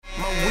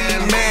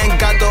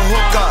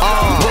hook up.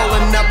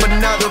 Rolling up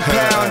another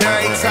pound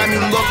every time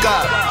you look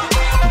up.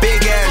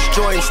 Big ass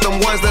joints, the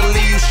ones that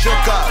leave you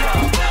shook up.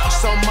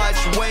 So much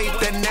weight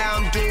that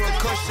now I'm doing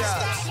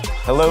push-ups.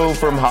 Hello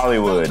from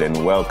Hollywood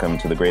and welcome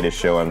to the Greatest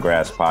Show on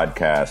Grass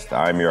podcast.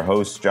 I'm your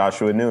host,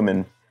 Joshua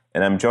Newman,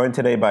 and I'm joined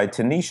today by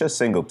Tanisha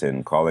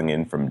Singleton, calling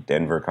in from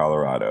Denver,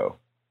 Colorado.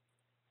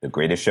 The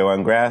Greatest Show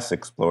on Grass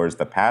explores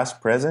the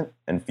past, present,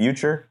 and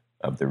future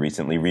of the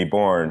recently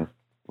reborn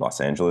Los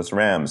Angeles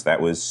Rams.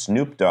 That was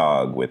Snoop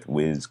Dogg with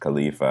Wiz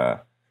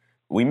Khalifa.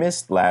 We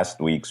missed last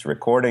week's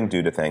recording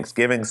due to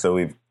Thanksgiving, so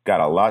we've got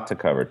a lot to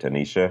cover,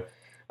 Tanisha.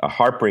 A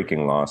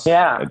heartbreaking loss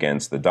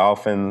against the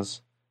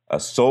Dolphins, a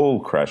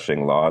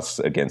soul-crushing loss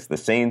against the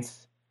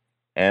Saints,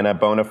 and a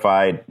bona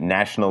fide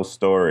national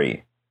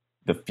story.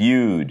 The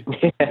feud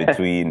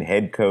between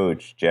head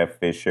coach Jeff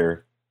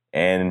Fisher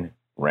and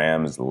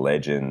Rams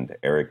legend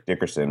Eric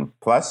Dickerson,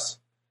 plus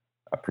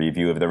a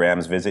preview of the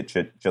Rams' visit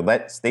to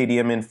Gillette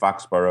Stadium in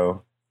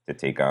Foxborough to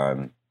take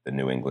on the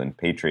New England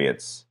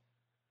Patriots.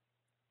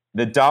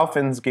 The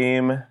Dolphins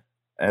game,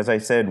 as I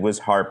said, was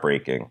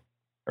heartbreaking.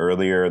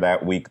 Earlier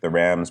that week, the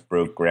Rams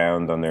broke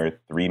ground on their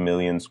 3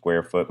 million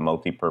square foot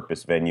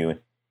multi-purpose venue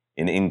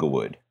in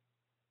Inglewood,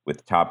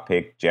 with top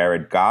pick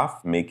Jared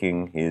Goff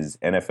making his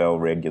NFL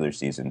regular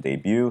season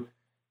debut.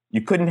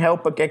 You couldn't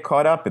help but get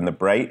caught up in the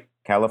bright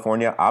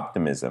California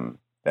optimism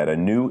that a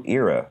new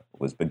era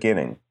was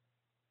beginning.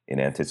 In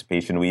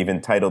anticipation, we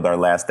even titled our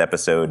last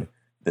episode,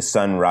 "The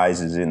Sun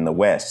Rises in the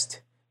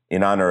West,"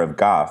 in honor of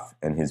Goff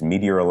and his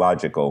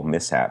meteorological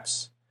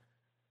mishaps.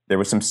 There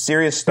was some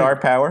serious star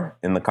power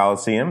in the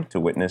Coliseum to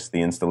witness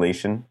the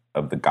installation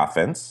of the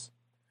Goffense,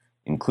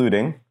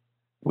 including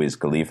Wiz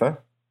Khalifa,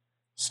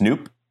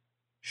 Snoop,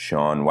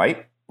 Shaun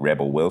White,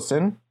 Rebel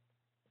Wilson.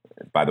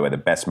 By the way, the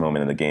best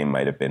moment of the game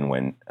might have been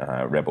when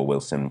Rebel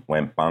Wilson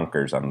went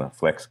bonkers on the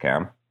flex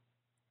cam.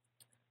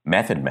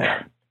 Method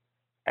Man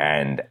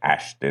and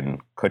Ashton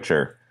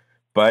Kutcher.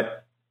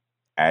 But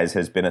as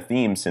has been a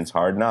theme since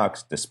Hard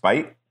Knocks,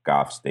 despite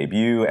Goff's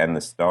debut and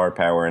the star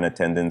power in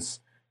attendance,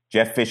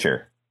 Jeff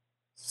Fisher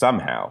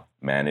somehow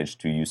managed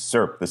to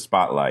usurp the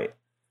spotlight.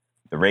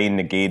 The rain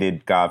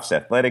negated Goff's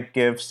athletic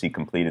gifts. He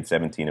completed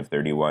 17 of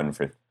 31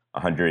 for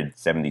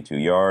 172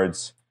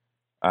 yards,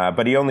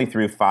 but he only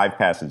threw 5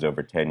 passes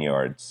over 10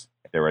 yards.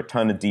 There were a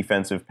ton of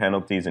defensive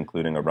penalties,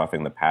 including a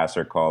roughing the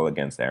passer call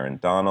against Aaron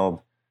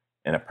Donald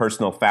and a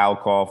personal foul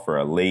call for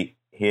a late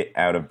hit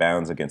out of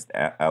bounds against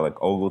Alec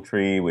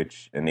Ogletree,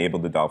 which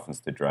enabled the Dolphins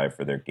to drive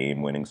for their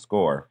game-winning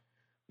score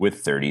with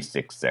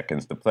 36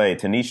 seconds to play.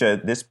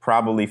 Tanisha, this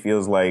probably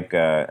feels like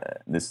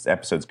this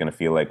episode's going to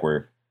feel like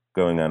we're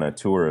going on a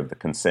tour of the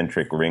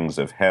concentric rings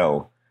of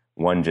hell.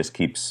 One just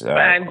keeps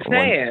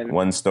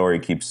one story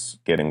keeps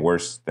getting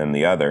worse than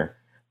the other.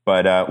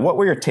 But what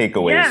were your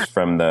takeaways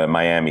from the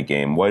Miami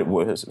game?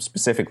 What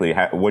specifically?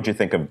 What'd you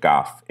think of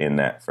Goff in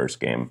that first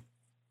game?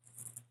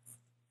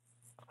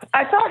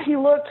 I thought he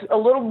looked a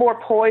little more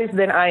poised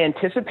than I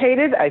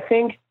anticipated. I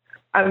think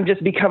I'm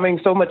just becoming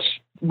so much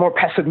more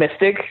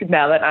pessimistic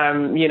now that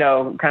I'm,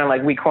 kind of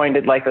like we coined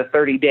it like the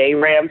 30-day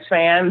Rams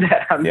fan.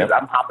 That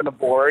I'm hopping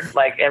aboard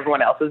like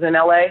everyone else is in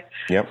LA.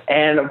 Yep.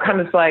 And I'm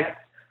kind of like,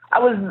 I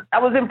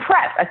was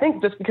impressed. I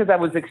think just because I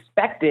was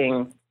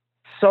expecting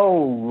so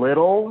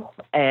little,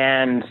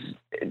 and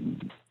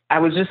I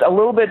was just a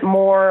little bit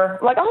more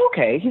like, oh,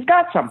 okay, he's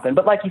got something.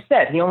 But like you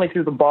said, he only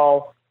threw the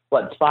ball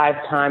 5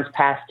 times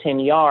past 10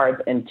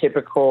 yards in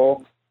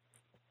typical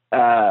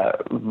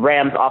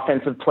Rams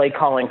offensive play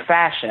calling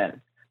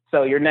fashion.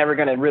 So you're never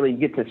going to really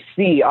get to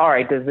see, all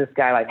right, does this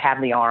guy like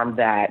have the arm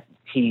that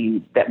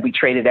we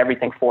traded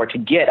everything for to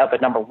get up at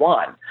number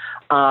 1?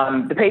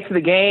 The pace of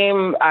the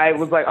game, I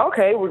was like,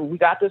 okay, we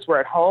got this. We're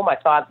at home. I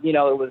thought, it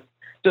was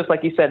just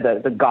like you said,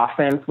 the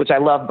Goffense, which I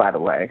love, by the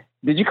way.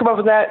 Did you come up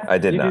with that? I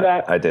did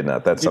not. I did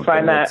not. That's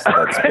something that's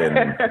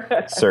been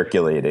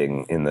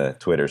circulating in the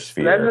Twitter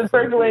sphere. That's been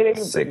circulating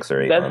 6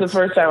 or 8 That's months. the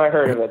first time I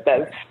heard of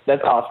it.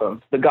 That's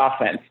awesome. The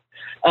Goffense.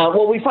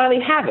 Well, we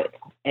finally have it.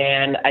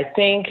 And I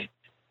think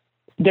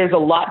there's a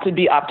lot to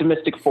be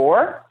optimistic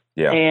for.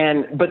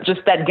 Yeah. But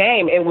just that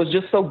game, it was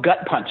just so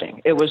gut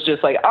punching. It was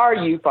just like, are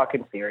you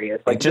fucking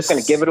serious? Like, just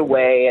going to give it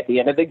away at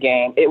the end of the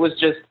game. It was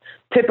just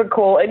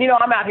typical. And,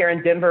 I'm out here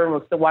in Denver and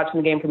we're still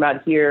watching the game from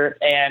out here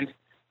and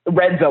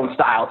red zone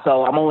style.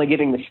 So I'm only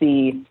getting to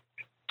see,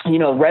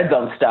 red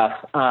zone stuff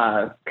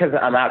because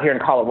I'm out here in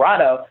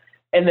Colorado.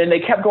 And then they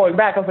kept going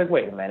back. I was like,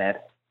 wait a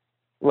minute.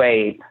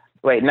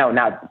 Wait, no,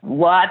 not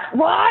what?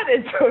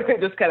 And so it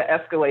just kind of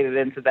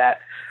escalated into that.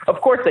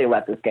 Of course they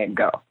let this game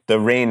go. The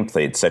rain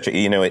played such a,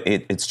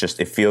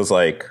 it feels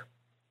like,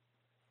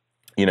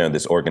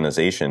 this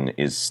organization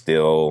is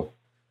still,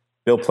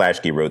 Bill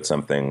Plaschke wrote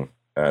something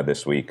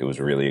this week. It was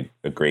really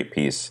a great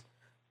piece.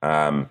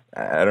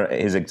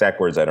 His exact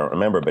words I don't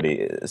remember, but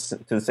he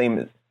said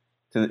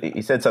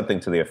something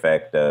to the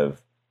effect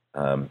of,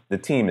 the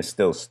team is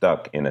still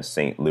stuck in a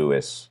St.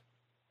 Louis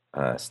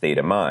state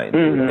of mind.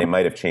 Mm-hmm. They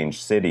might have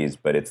changed cities,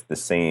 but it's the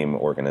same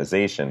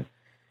organization.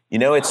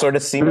 It sort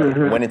of seems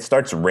when it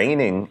starts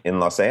raining in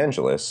Los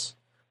Angeles,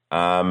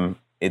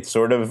 it's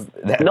sort of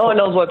no one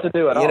knows what to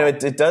do at all.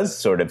 It does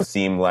sort of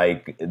seem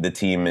like the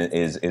team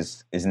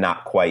is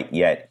not quite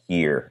yet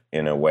here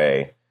in a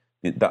way.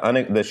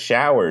 The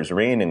showers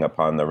raining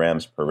upon the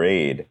Rams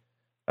parade.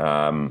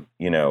 The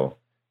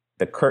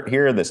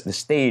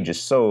stage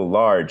is so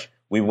large.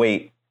 We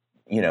wait,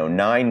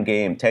 10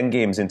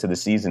 games into the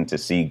season to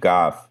see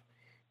Goff.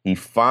 He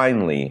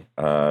finally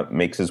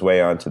makes his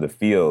way onto the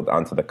field,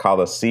 onto the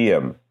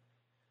Coliseum.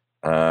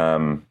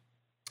 And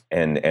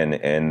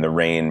the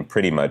rain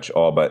pretty much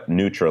all but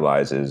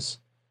neutralizes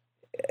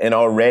an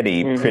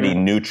already pretty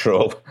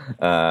neutral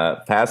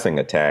passing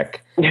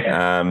attack.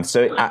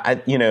 So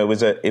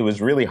it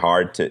was really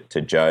hard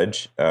to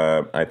judge.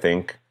 I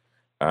think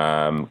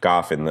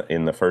Goff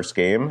in the first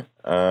game.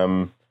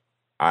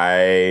 I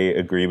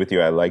agree with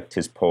you. I liked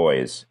his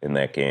poise in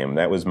that game.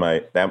 That was my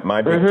big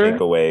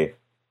takeaway.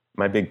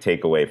 My big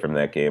takeaway from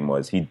that game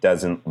was he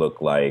doesn't look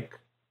like.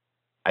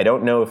 I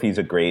don't know if he's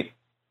a great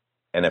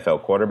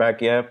NFL quarterback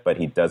yet, but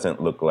he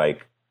doesn't look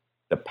like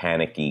the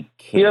panicky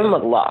kid. He doesn't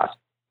look lost.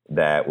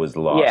 That was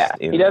lost. Yeah,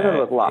 he doesn't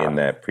look lost in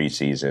that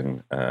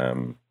preseason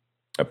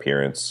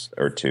appearance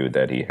or two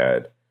that he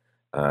had.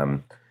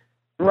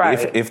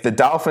 Right. If the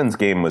Dolphins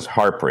game was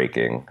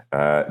heartbreaking,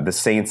 the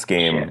Saints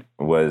game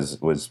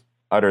was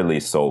utterly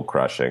soul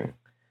crushing.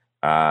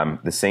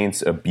 The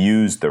Saints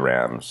abused the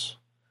Rams,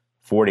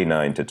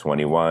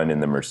 49-21 in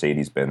the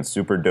Mercedes-Benz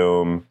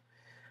Superdome.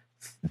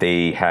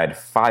 They had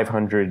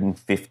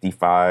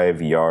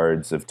 555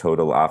 yards of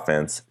total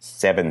offense,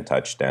 7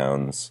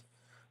 touchdowns.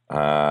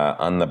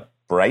 On the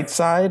bright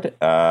side,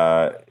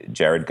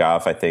 Jared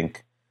Goff, I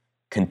think,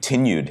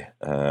 continued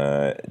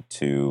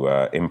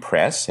to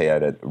impress. He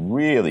had a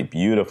really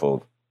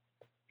beautiful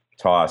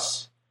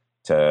toss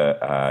to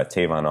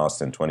Tavon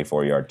Austin,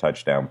 24-yard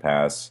touchdown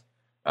pass.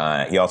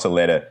 He also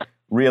led a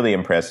really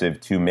impressive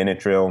 2-minute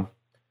drill,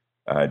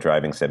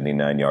 driving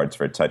 79 yards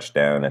for a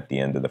touchdown at the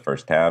end of the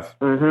first half.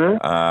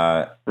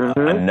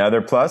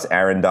 Another plus,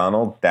 Aaron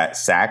Donald, that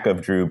sack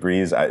of Drew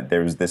Brees.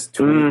 There was this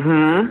tweet.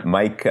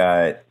 Mike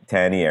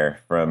Tanier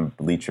from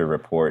Bleacher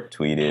Report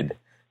tweeted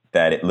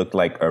that it looked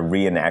like a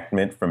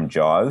reenactment from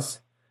Jaws.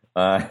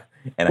 And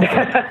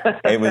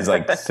it was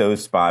like so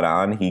spot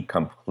on. He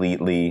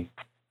completely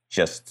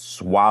just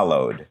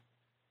swallowed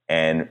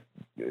and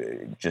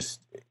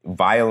just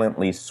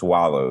violently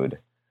swallowed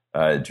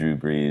Drew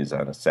Brees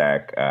on a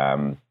sack.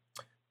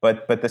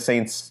 But the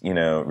Saints,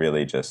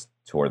 really just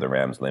tore the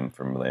Rams limb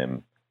from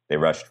limb. They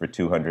rushed for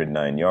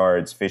 209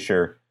 yards.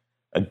 Fisher,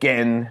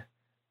 again,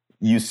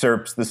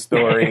 usurps the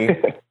story,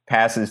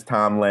 passes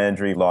Tom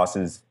Landry,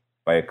 losses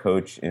by a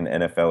coach in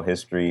NFL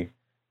history,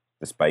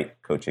 despite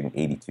coaching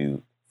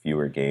 82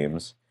 fewer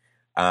games.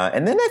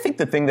 And then I think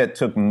the thing that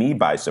took me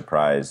by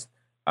surprise,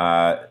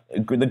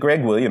 the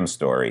Greg Williams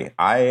story.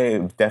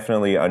 I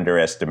definitely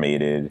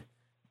underestimated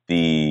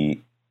the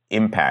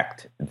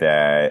impact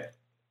that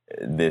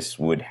this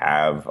would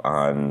have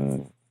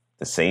on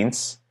the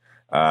Saints.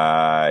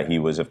 He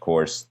was, of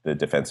course, the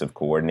defensive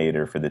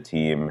coordinator for the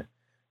team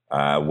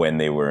when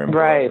they were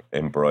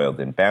embroiled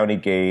in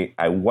Bountygate.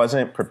 I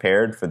wasn't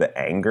prepared for the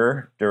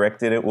anger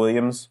directed at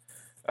Williams,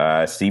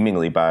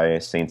 seemingly by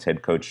Saints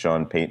head coach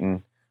Sean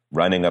Payton,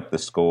 running up the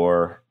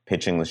score,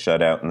 pitching the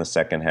shutout in the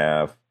second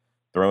half,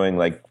 throwing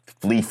like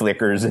flea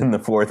flickers in the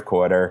fourth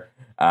quarter.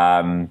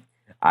 I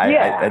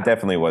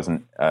definitely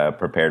wasn't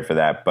prepared for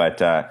that. But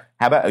how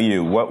about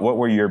you? What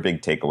were your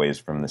big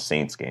takeaways from the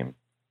Saints game?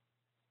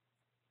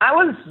 I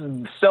was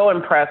so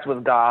impressed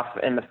with Goff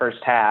in the first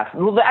half.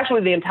 Well,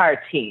 actually, the entire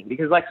team,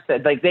 because like I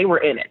said, like they were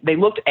in it. They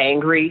looked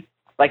angry.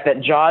 Like that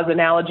Jaws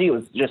analogy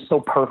was just so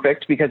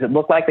perfect because it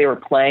looked like they were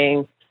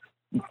playing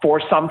for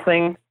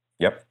something.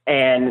 Yep.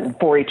 And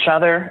for each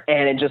other.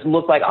 And it just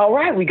looked like, all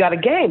right, we got a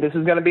game. This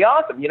is going to be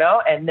awesome,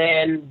 And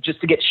then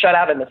just to get shut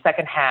out in the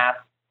second half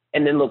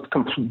and then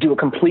do a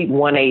complete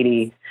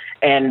 180.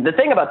 And the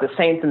thing about the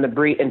Saints and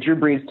Drew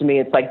Brees, to me,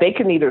 it's like they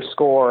can either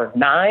score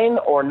 9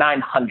 or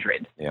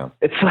 900. Yeah.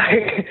 It's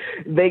like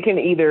they can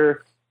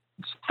either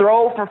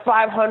throw for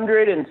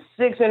 500 and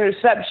 6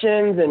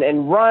 interceptions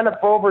and run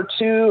up over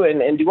 2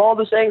 and do all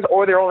those things,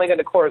 or they're only going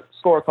to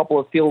score a couple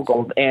of field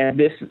goals.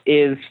 And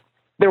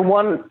they're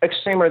one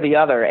extreme or the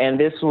other. And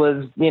this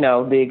was,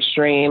 the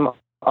extreme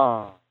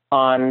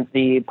on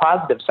the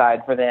positive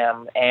side for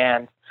them.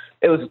 And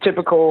it was a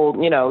typical,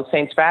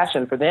 Saints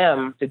fashion for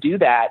them to do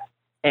that.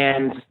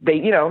 And they,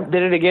 did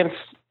it against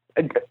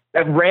a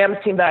Rams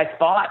team that I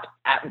thought,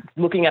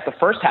 looking at the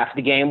first half of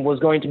the game, was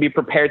going to be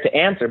prepared to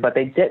answer, but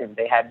they didn't.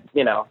 They had,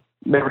 they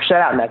were shut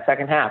out in that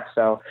second half.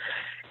 So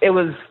I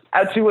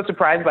too was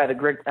surprised by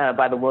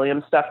the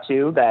Williams stuff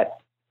too, that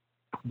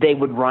they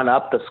would run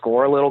up the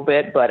score a little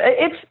bit. But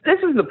this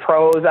is the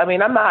pros. I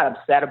mean, I'm not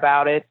upset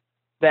about it,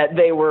 that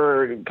they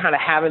were kind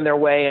of having their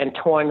way and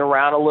toying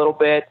around a little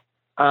bit.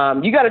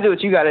 You got to do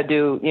what you got to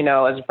do,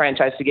 as a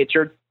franchise to get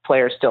your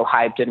players still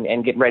hyped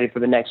and get ready for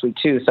the next week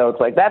too. So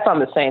it's like, that's on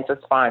the Saints.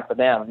 That's fine for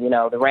them.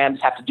 The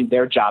Rams have to do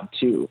their job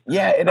too.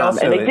 Yeah. And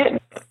they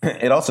didn't.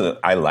 It also,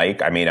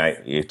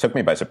 it took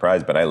me by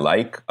surprise, but I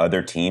like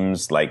other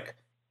teams like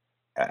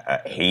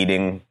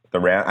hating the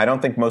Rams. I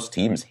don't think most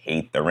teams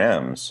hate the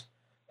Rams.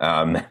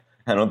 I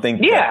don't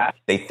think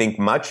they think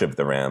much of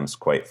the Rams,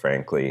 quite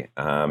frankly.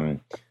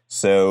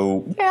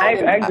 So yeah,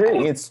 I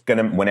agree. It's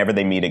gonna, whenever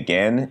they meet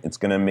again, it's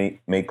gonna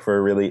make for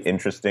a really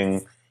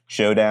interesting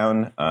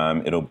showdown.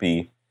 It'll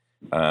be,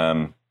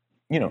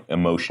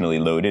 emotionally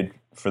loaded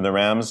for the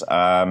Rams.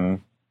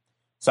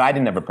 So I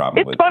didn't have a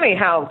problem with it. It's funny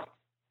how,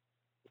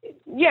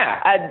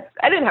 I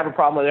didn't have a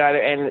problem with it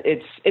either. And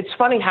it's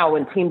funny how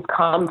when teams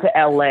come to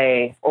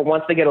LA, or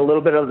once they get a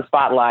little bit of the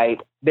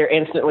spotlight, they're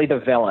instantly the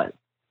villain.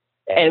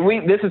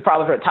 And this is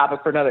probably for a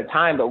topic for another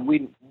time, but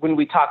when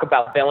we talk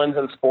about villains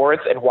in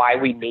sports and why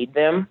we need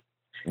them,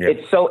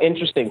 it's so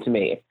interesting to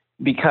me,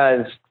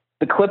 because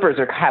the Clippers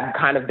have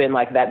kind of been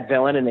like that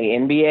villain in the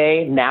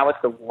NBA. Now it's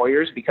the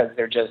Warriors because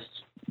they're just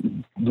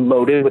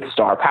loaded with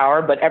star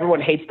power, but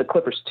everyone hates the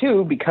Clippers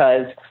too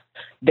because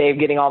they're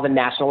getting all the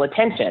national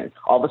attention,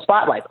 all the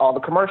spotlights, all the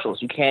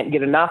commercials. You can't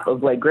get enough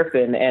of Blake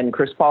Griffin and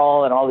Chris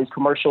Paul and all these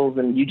commercials,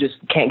 and you just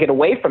can't get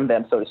away from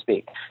them, so to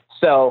speak.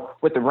 So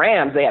with the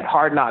Rams, they had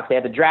Hard Knocks, they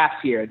had the draft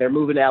here, they're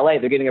moving to LA,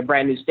 they're getting a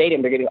brand new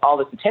stadium, they're getting all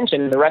this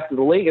attention, and the rest of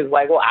the league is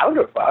like, well, I don't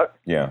give a fuck.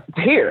 Yeah. It's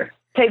here.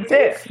 Take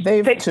this.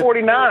 Take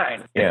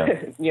 49. Yeah.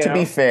 To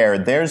be fair,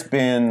 there's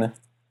been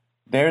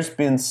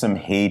some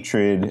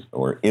hatred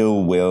or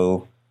ill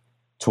will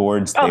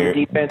towards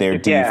their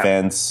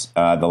defense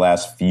the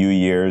last few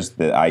years.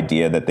 The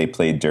idea that they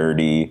played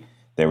dirty.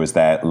 There was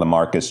that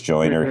LaMarcus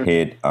Joyner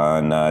hit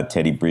on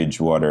Teddy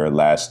Bridgewater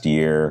last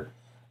year.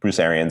 Bruce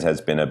Arians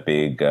has been a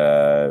big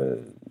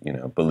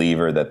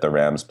believer that the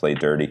Rams play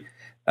dirty.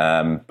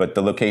 But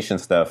the location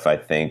stuff, I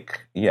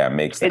think,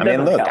 makes.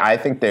 I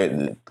think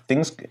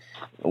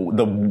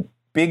the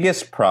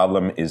biggest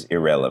problem is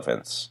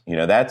irrelevance.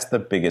 That's the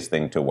biggest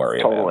thing to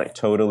worry about.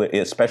 Totally,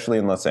 especially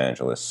in Los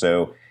Angeles.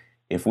 So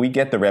if we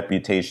get the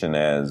reputation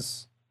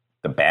as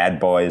the bad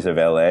boys of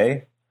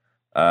LA,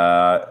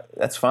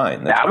 that's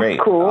fine. That's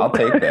great. Cool. I'll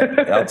take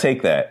that. I'll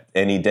take that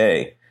any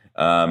day.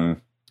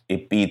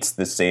 It beats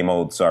the same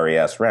old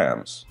sorry-ass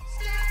Rams.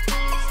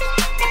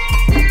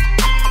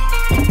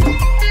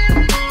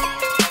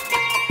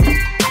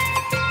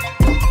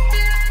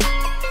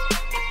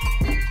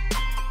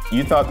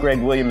 You thought Greg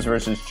Williams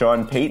versus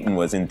Sean Payton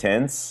was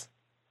intense?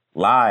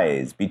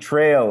 Lies,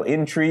 betrayal,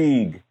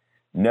 intrigue.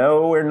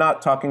 No, we're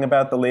not talking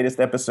about the latest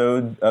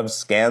episode of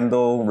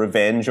Scandal,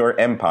 Revenge, or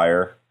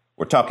Empire.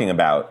 We're talking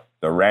about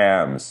the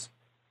Rams.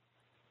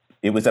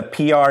 It was a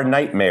PR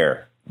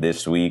nightmare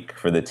this week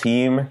for the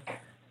team.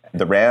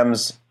 The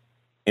Rams'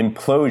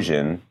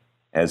 implosion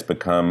has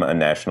become a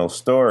national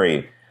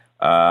story.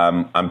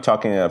 I'm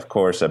talking, of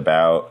course,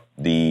 about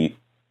the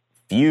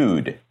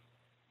feud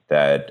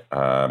that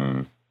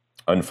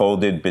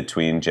unfolded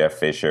between Jeff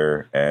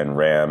Fisher and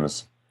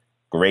Rams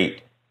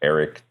great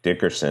Eric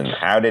Dickerson.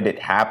 How did it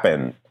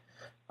happen?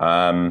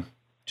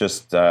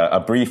 Just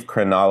a brief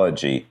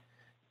chronology.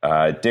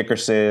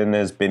 Dickerson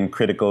has been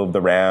critical of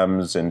the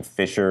Rams and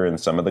Fisher and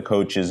some of the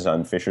coaches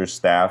on Fisher's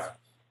staff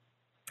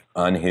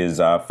on his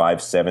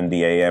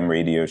 570 AM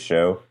radio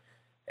show.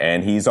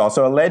 And he's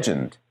also a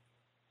legend,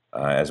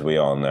 as we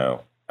all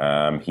know.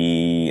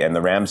 He and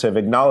the Rams have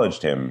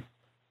acknowledged him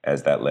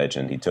as that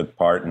legend. He took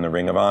part in the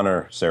Ring of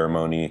Honor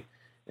ceremony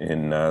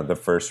in the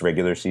first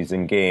regular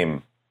season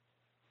game.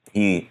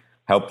 He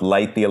helped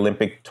light the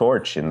Olympic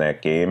torch in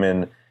that game,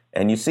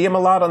 and you see him a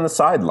lot on the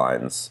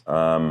sidelines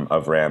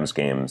of Rams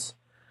games.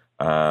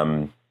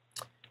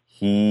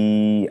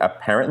 He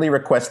apparently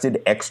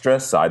requested extra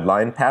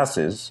sideline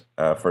passes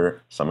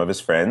for some of his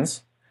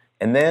friends,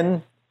 and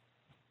then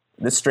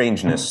the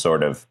strangeness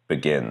sort of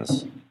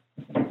begins.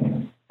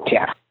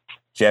 Yeah.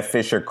 Jeff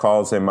Fisher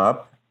calls him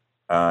up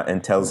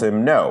and tells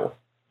him, no,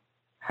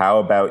 how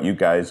about you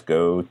guys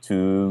go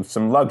to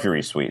some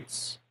luxury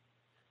suites?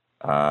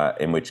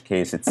 In which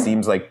case it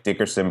seems like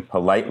Dickerson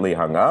politely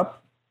hung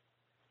up.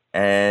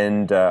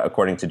 And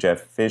according to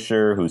Jeff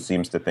Fisher, who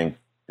seems to think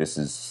this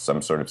is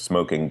some sort of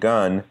smoking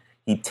gun,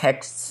 he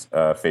texts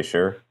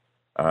Fisher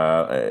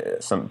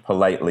some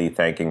politely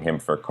thanking him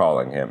for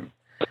calling him.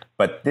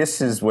 But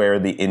this is where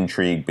the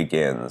intrigue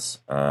begins.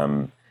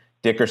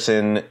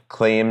 Dickerson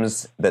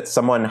claims that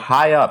someone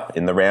high up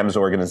in the Rams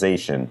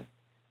organization,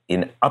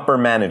 in upper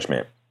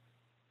management,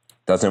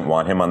 doesn't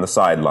want him on the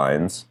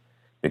sidelines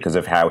because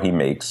of how he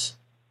makes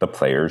the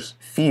players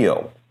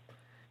feel.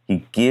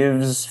 He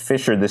gives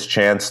Fisher this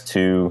chance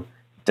to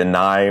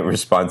deny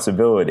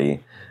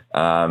responsibility.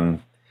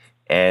 And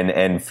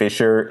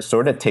Fisher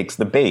sort of takes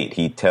the bait.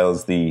 He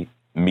tells the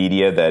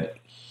media that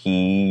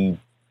he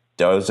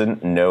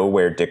doesn't know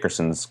where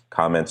Dickerson's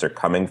comments are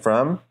coming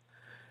from,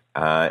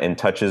 and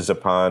touches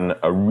upon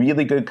a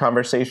really good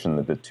conversation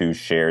that the two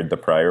shared the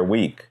prior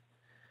week,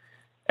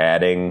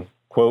 adding,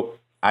 quote,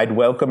 I'd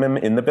welcome him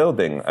in the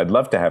building. I'd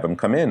love to have him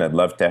come in. I'd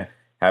love to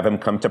have him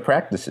come to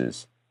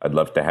practices. I'd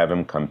love to have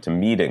him come to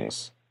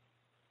meetings.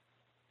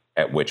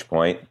 At which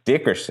point,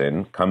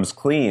 Dickerson comes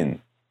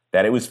clean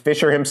that it was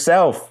Fisher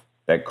himself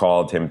that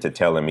called him to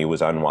tell him he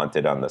was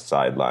unwanted on the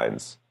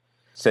sidelines.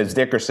 Says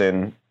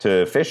Dickerson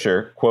to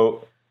Fisher,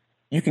 quote,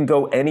 you can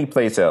go any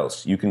place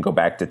else. You can go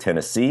back to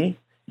Tennessee.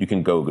 You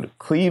can go to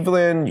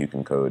Cleveland. You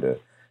can go to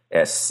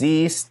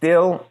SC.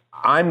 Still,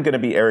 I'm going to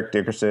be Eric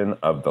Dickerson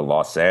of the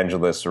Los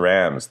Angeles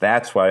Rams.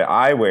 That's why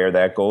I wear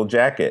that gold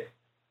jacket.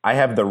 I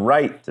have the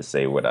right to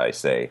say what I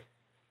say.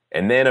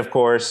 And then, of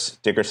course,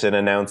 Dickerson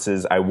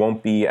announces, I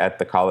won't be at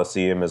the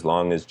Coliseum as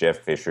long as Jeff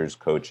Fisher's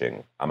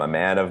coaching. I'm a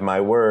man of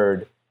my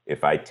word.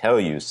 If I tell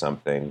you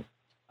something,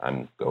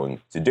 I'm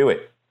going to do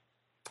it.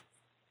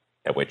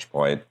 At which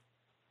point,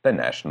 the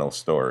national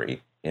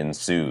story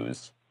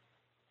ensues.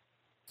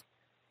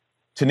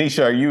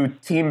 Tanisha, are you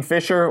Team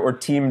Fisher or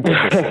Team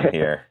Dickerson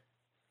here?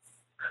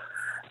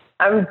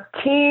 I'm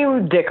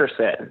Team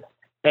Dickerson.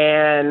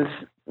 And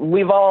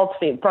we've all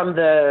seen from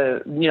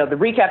the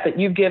recap that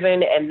you've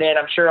given, and then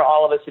I'm sure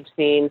all of us have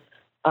seen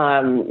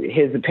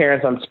his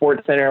appearance on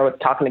SportsCenter with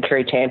talking to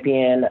Kerry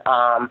Champion,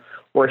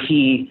 where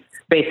he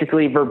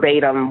basically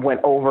verbatim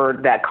went over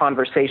that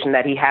conversation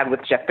that he had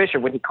with Jeff Fisher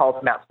when he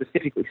calls him out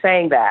specifically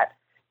saying that.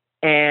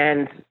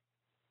 And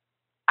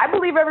I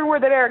believe every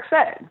word that Eric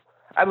said.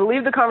 I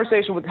believe the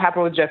conversation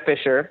happened with Jeff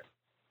Fisher.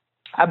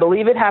 I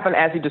believe it happened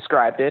as he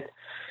described it.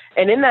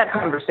 And in that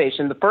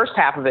conversation, the first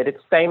half of it,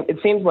 it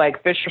seems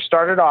like Fisher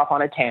started off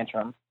on a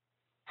tantrum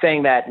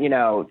saying that,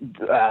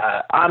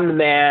 I'm the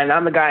man,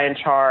 I'm the guy in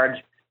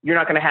charge. You're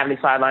not going to have any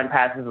sideline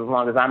passes as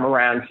long as I'm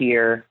around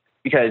here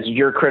because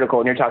you're critical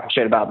and you're talking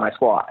shit about my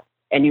squad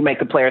and you make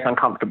the players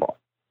uncomfortable.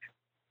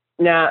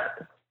 Now,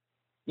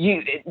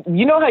 you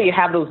know how you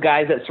have those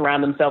guys that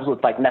surround themselves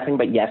with like nothing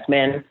but yes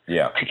men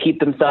to keep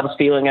themselves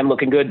feeling and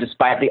looking good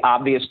despite the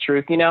obvious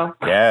truth,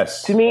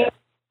 Yes. To me,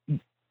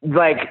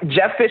 like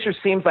Jeff Fisher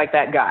seems like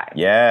that guy.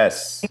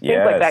 Yes. He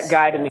seems like that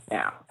guy to me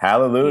now.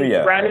 Hallelujah.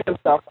 He's surrounding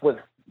himself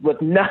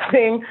with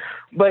nothing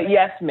but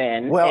yes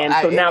men. Well, and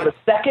so now the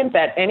second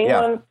that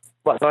anyone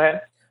go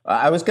ahead.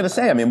 I was going to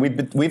say, I mean,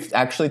 we've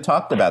actually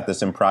talked about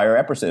this in prior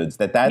episodes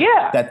that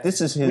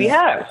this is his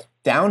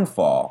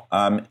downfall.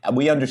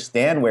 We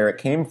understand where it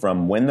came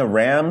from when the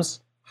Rams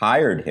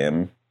hired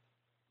him.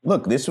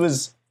 Look, this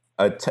was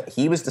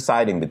he was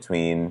deciding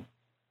between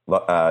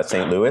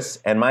St. Louis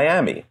and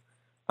Miami.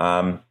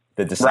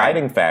 The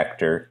deciding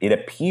factor, it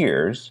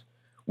appears,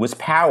 was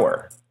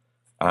power.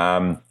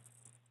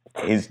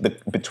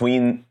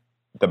 Between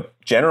the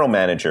general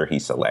manager he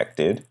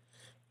selected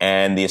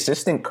and the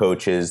assistant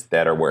coaches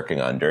that are working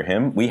under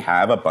him, we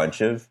have a bunch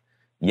of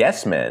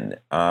yes men.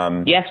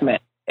 Yes men.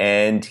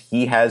 And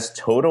he has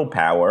total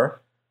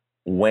power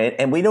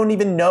and we don't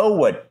even know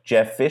what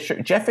Jeff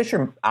Fisher,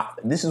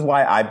 this is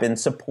why I've been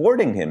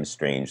supporting him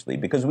strangely,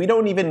 because we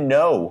don't even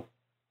know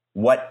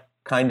what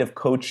kind of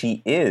coach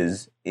he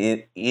is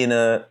in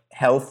a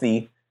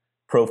healthy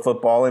pro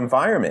football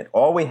environment.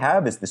 All we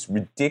have is this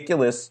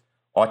ridiculous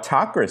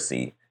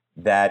autocracy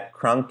that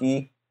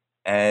Kroenke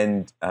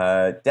and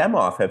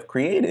Demoff have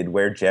created,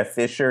 where Jeff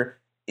Fisher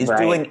is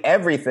doing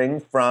everything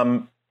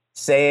from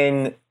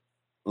saying,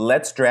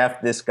 let's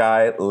draft this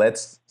guy,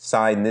 let's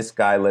sign this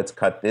guy, let's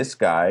cut this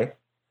guy,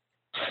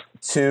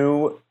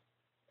 to,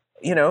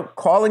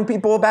 calling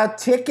people about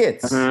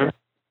tickets. Mm-hmm.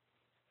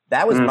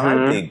 That was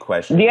my big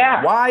question.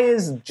 Yeah. Why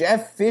is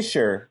Jeff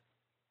Fisher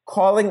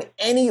calling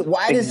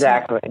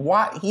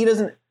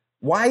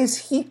why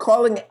is he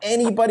calling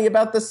anybody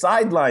about the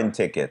sideline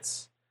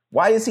tickets?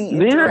 Why is he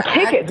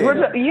interacting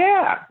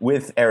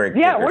with Eric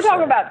Dickerson? Yeah, we're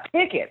talking about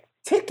tickets.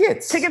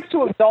 Tickets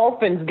to a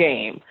Dolphins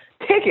game.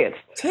 Tickets.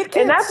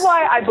 And that's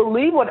why I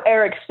believe what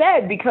Eric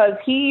said, because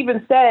he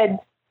even said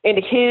in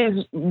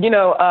his,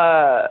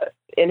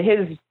 in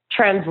his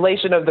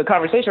translation of the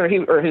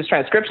conversation, or his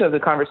transcription of the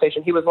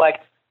conversation, he was like,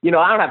 I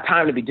don't have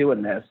time to be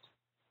doing this.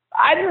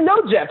 I didn't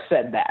know Jeff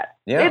said that.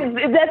 Yeah.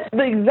 That's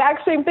the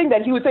exact same thing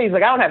that he would say. He's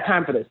like, I don't have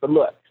time for this, but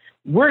look,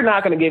 we're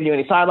not going to give you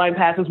any sideline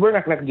passes. We're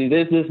not going to do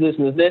this, this, this,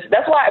 and this.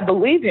 That's why I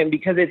believe him,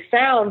 because it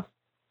sounds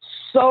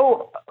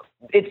so,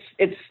 it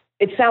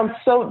sounds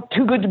so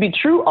too good to be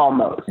true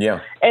almost. Yeah.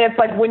 And it's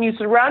like when you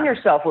surround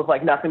yourself with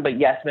like nothing but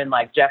yes men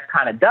like Jeff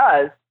kind of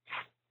does,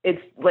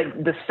 it's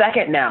like the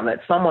second now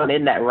that someone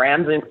in that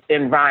Rams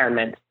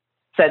environment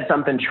said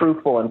something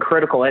truthful and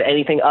critical and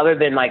anything other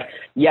than like,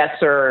 yes,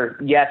 sir,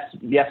 yes,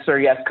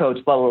 coach,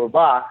 blah, blah, blah,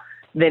 blah,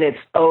 then it's,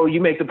 you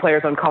make the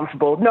players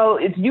uncomfortable. No,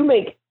 it's you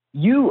make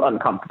you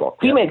uncomfortable.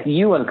 He makes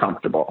you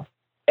uncomfortable.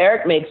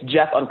 Eric makes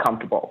Jeff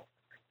uncomfortable.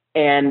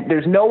 And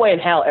there's no way in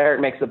hell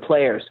Eric makes the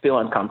players feel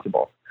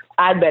uncomfortable.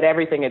 I'd bet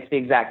everything it's the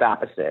exact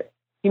opposite.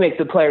 He makes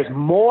the players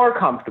more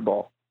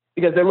comfortable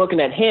because they're looking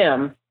at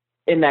him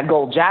in that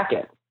gold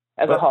jacket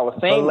as a Hall of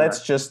Famer. But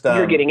let's just...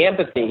 you're getting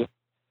empathy.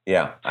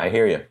 Yeah, I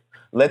hear you.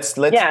 Let's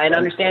and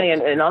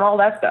understanding and on all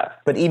that stuff.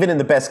 But even in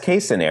the best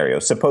case scenario,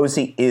 suppose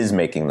he is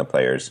making the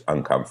players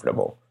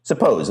uncomfortable.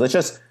 Suppose, let's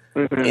just,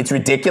 it's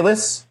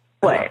ridiculous.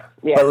 Right.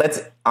 Yeah. But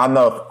let's, on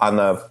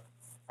the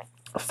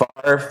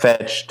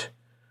far-fetched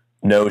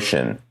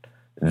notion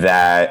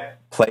that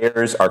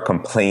players are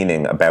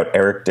complaining about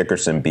Eric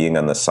Dickerson being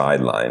on the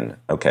sideline.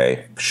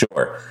 Okay,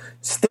 sure.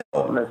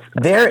 Still,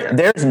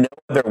 there's no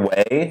other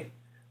way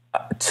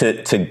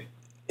to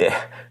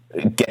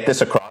get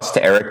this across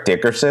to Eric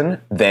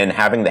Dickerson than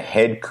having the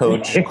head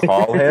coach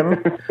call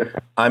him.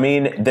 I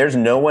mean, there's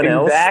no one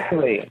else.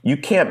 Exactly. You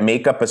can't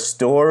make up a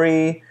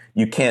story.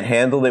 You can't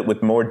handle it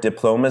with more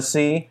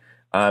diplomacy.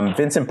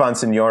 Vincent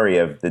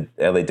Bonsignori of the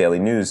LA Daily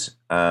News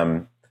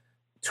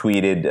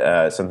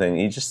tweeted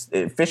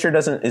something.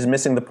 Fisher is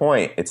missing the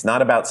point. It's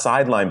not about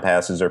sideline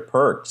passes or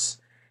perks.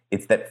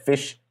 It's that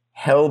Fish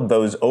held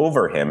those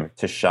over him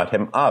to shut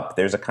him up.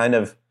 There's a kind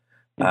of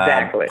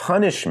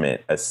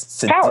punishment, a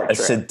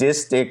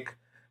sadistic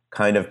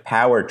kind of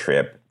power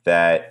trip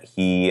that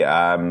he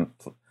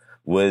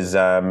was.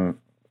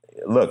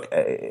 Look,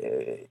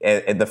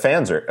 and the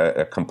fans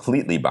are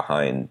completely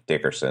behind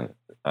Dickerson.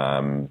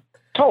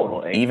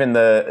 Totally. Even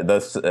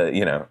those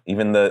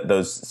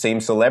same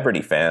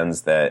celebrity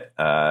fans that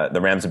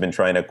the Rams have been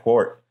trying to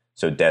court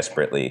so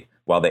desperately,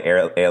 while they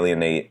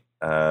alienate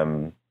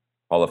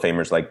Hall of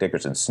Famers like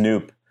Dickerson.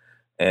 Snoop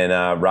and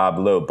Rob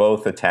Lowe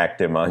both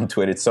attacked him on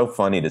Twitter. It's so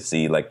funny to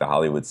see like the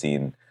Hollywood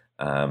scene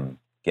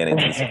get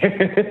into this.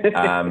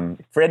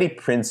 Freddie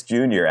Prinze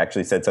Jr.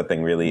 actually said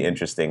something really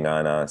interesting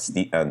on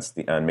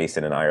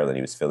Mason in Ireland.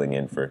 He was filling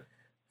in for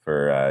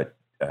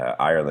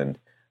Ireland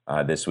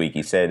this week.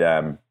 He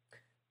said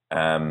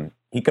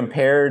he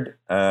compared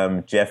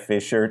Jeff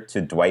Fisher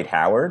to Dwight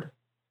Howard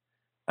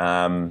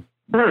in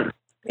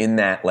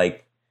that,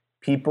 like,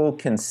 people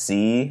can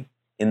see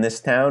in this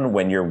town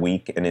when you're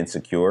weak and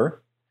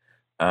insecure.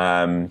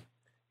 With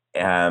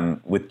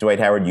Dwight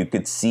Howard, you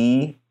could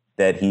see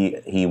that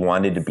he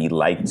wanted to be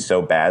liked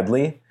so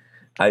badly.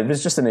 It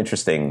was just an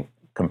interesting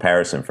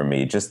comparison for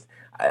me.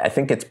 I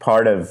think it's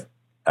part of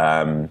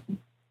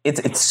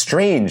it's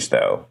strange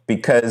though,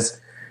 because,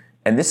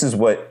 and this is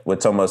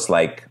what's almost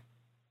like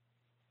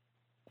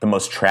the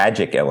most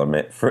tragic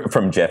element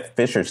from Jeff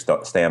Fisher's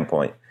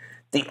standpoint.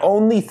 The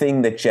only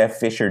thing that Jeff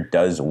Fisher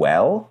does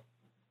well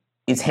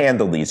is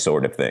handle these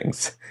sort of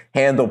things.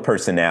 Handle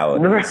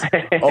personalities,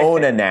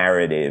 own a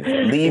narrative,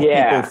 leave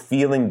people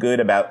feeling good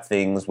about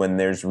things when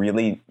there's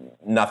really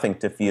nothing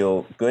to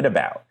feel good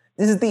about.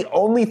 This is the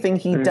only thing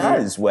he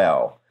does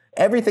well.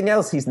 Everything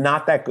else he's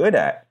not that good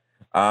at.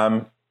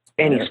 And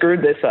he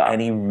screwed this up.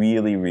 And he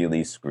really,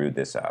 really screwed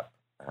this up.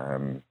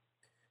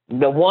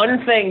 The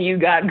one thing you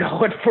got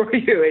going for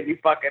you and you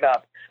fuck it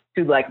up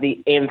to like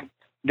the nth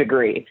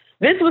degree.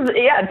 This was,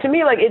 to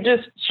me, like, it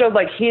just showed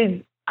like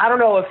I don't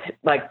know if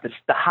like the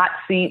hot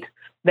seat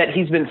that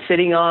he's been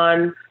sitting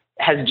on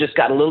has just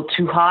got a little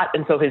too hot.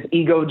 And so his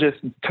ego just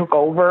took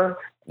over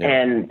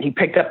and he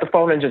picked up the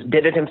phone and just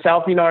did it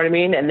himself. You know what I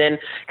mean? And then,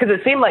 cause it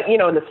seemed like, in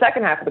the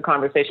second half of the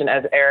conversation,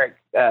 as Eric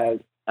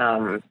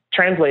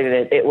translated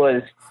it, it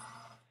was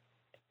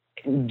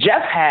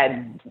Jeff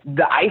had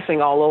the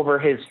icing all over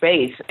his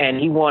face and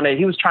he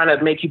was trying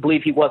to make you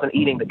believe he wasn't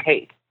eating the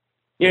cake.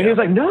 He was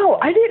like, no,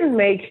 I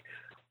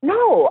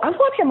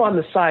want him on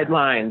the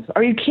sidelines.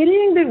 Are you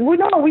kidding? We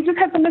just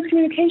had some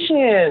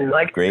miscommunication.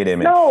 Like, great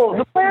image. No,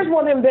 the players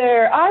want him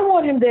there. I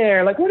want him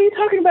there. Like, what are you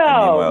talking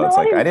about? Well, it's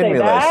like I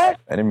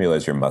didn't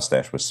realize your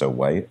mustache was so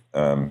white.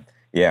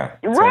 Yeah.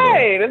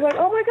 Right. It's like,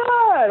 oh my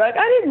God. Like,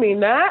 I didn't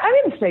mean that.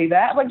 I didn't say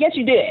that. Like, yes,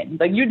 you did.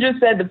 Like, you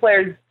just said the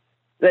players,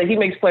 that he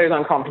makes players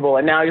uncomfortable,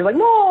 and now you're like,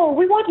 no,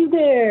 we want you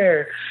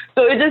there.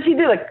 So he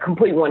did like a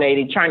complete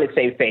 180 trying to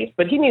save face,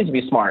 but he needs to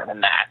be smarter than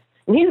that.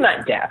 And he's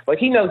not deaf. Like,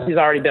 he knows he's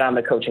already been on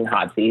the coaching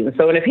hot seat. And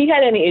so, and if he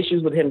had any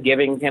issues with him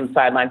giving him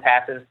sideline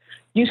passes,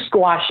 you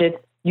squash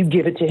it, you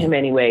give it to him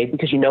anyway,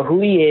 because you know who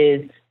he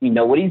is, you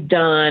know what he's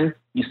done,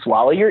 you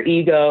swallow your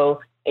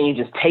ego, and you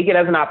just take it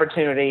as an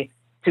opportunity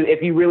to,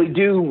 if you really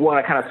do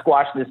want to kind of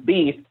squash this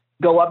beef,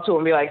 go up to him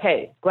and be like,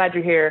 hey, glad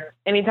you're here.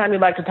 Anytime you'd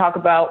like to talk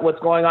about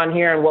what's going on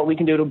here and what we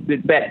can do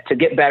to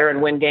get better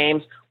and win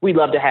games, we'd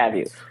love to have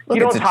you. Look, you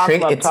don't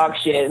talk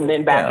shit and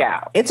then back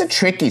out. It's a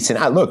tricky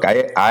scenario. Look,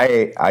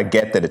 I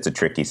get that it's a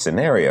tricky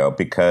scenario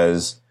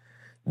because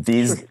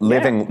these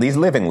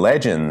living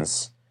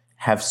legends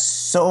have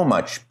so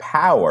much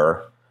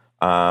power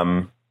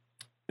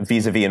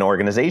vis-a-vis an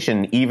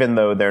organization, even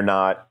though they're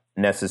not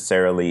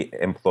necessarily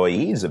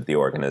employees of the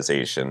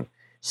organization.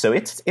 So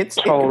it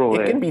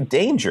can be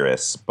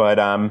dangerous, but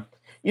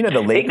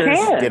the Lakers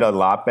did a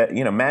lot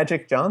better.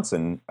 Magic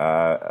Johnson,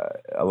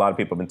 a lot of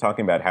people have been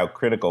talking about how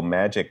critical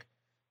Magic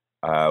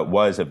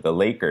was of the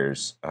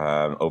Lakers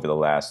over the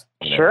last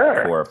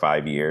 4 or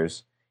 5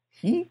 years.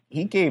 He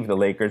gave the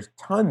Lakers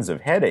tons of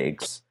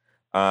headaches,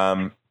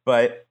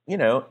 but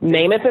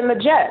Namath and the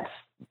Jets.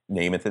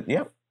 Namath,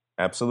 yeah,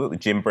 absolutely.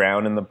 Jim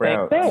Brown and the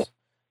Browns.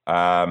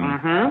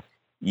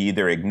 You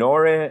either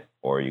ignore it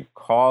or you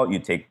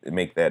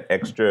make that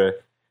extra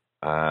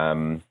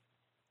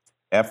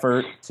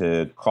effort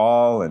to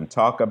call and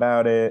talk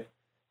about it,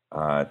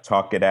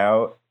 talk it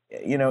out.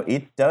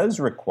 It does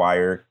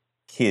require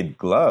kid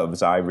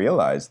gloves. I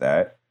realize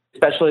that.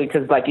 Especially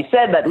because, like you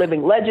said, that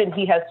living legend,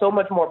 he has so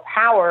much more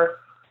power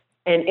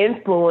and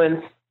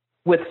influence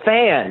with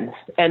fans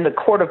and the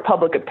court of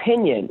public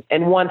opinion.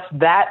 And once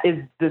that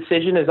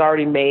decision is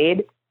already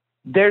made,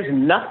 there's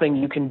nothing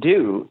you can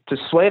do to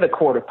sway the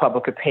court of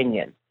public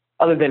opinion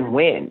other than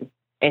win.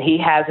 And he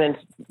hasn't,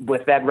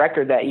 with that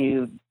record that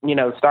you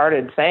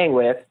started saying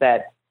with,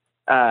 that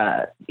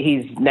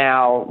he's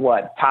now,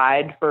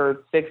 tied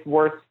for sixth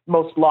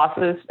most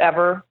losses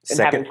ever and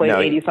having played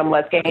 80-some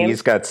less games?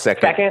 He's got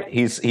second.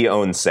 He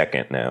owns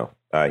second now.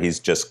 He's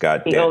just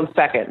got... He owns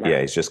second now.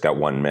 Yeah, he's just got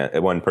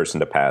one person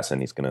to pass,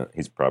 and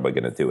he's probably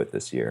going to do it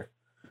this year.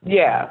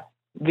 Yeah.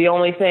 The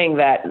only thing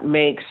that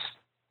makes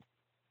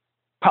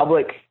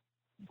public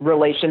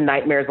relation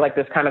nightmares like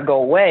this kind of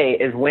go away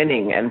is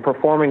winning and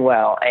performing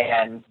well.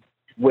 And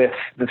with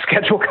the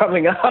schedule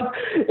coming up,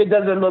 it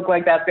doesn't look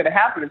like that's going to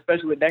happen,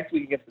 especially next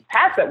week against the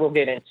Pats that we'll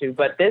get into.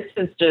 But this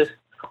is just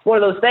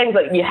one of those things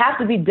like you have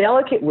to be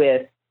delicate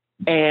with.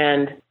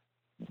 And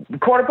the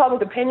court of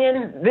public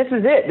opinion, this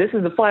is it. This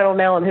is the final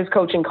nail in his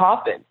coaching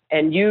coffin.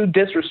 And you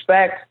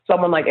disrespect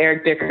someone like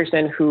Eric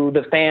Dickerson, who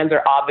the fans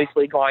are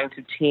obviously going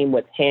to team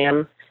with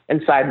him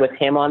and side with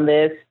him on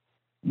this.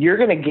 You're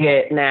going to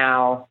get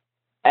now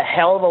a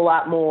hell of a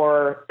lot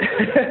more.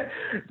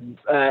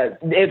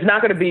 It's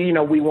not going to be,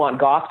 we want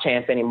Goff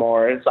chants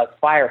anymore. It's like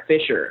Fire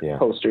Fisher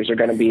posters are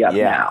going to be up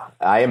now.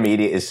 I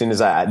immediately, as soon as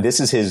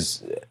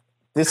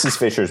this is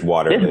Fisher's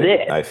Waterloo.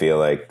 I feel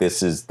like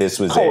this was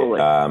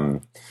totally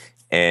it.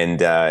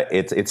 And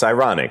it's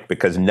ironic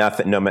because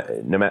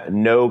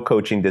no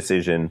coaching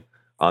decision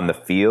on the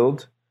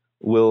field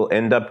will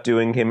end up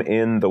doing him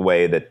in the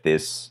way that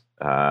this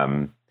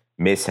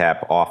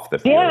mishap off the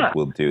field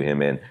will do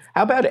him in.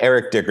 How about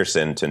Eric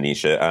Dickerson,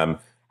 Tanisha?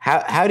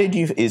 How did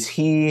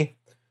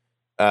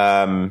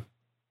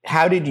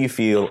you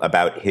feel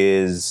about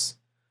his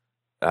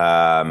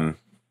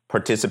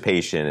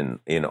participation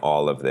in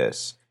all of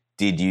this?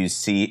 Do you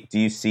see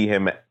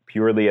him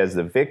purely as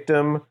the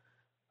victim,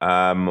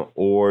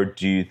 or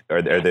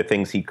are there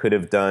things he could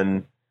have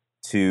done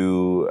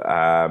to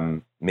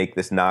make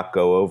this not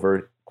go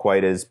over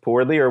quite as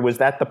poorly, or was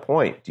that the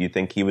point? Do you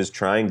think he was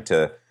trying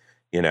to,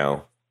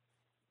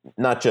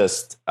 not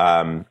just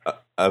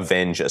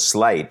avenge a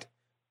slight,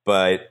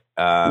 but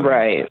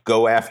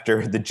go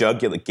after the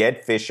jugular,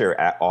 get Fisher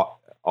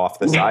off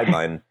the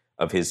sideline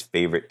of his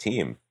favorite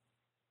team?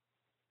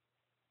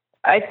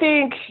 I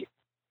think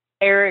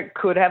Eric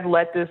could have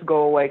let this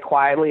go away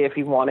quietly if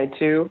he wanted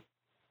to,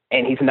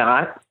 and he's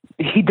not.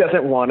 He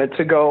doesn't want it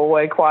to go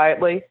away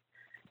quietly.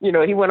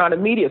 He went on a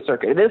media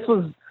circuit. This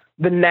was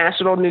the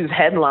national news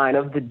headline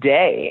of the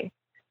day,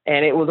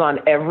 and it was on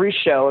every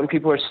show, and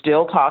people are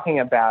still talking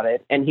about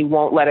it, and he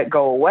won't let it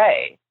go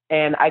away.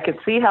 And I could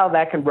see how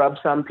that can rub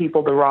some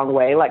people the wrong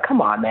way. Like, come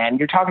on, man,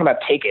 you're talking about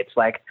tickets.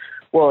 Like,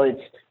 well, if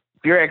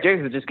you're Eric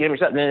Dickerson, just give me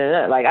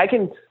something. Like,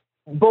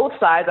 both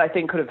sides, I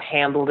think, could have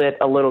handled it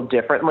a little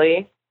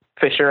differently,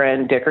 Fisher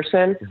and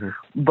Dickerson,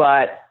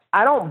 but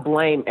I don't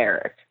blame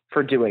Eric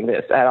for doing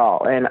this at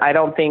all. And I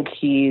don't think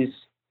he's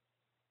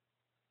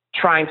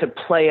trying to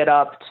play it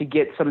up to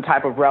get some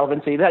type of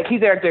relevancy. Like,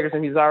 he's Eric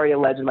Dickerson. He's already a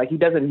legend. Like, he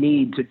doesn't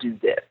need to do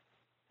this.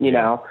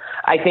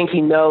 I think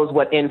he knows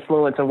what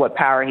influence and what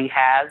power he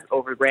has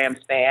over Rams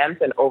fans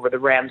and over the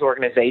Rams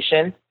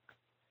organization.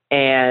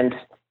 And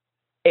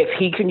if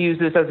he can use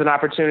this as an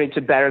opportunity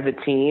to better the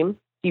team,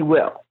 he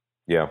will.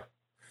 Yeah.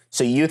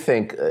 So you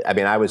think,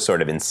 I was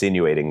sort of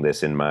insinuating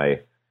this in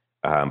my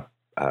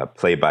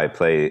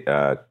play-by-play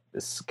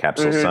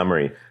capsule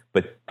summary,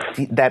 but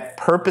that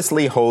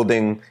purposely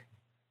holding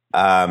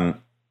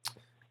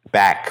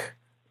back,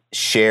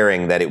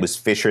 sharing that it was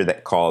Fisher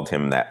that called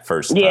him that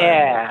first time.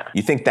 Yeah.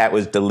 You think that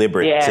was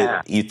deliberate?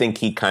 Yeah. You think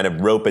he kind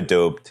of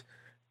rope-a-doped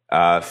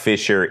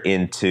Fisher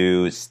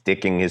into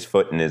sticking his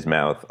foot in his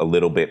mouth a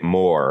little bit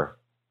more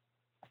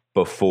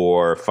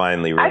before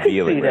finally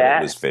revealing that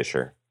it was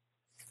Fisher?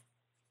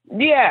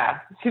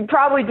 Yeah, he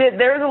probably did.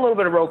 There was a little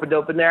bit of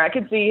rope-a-dope in there. I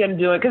could see him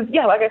doing, because,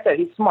 like I said,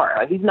 he's smart.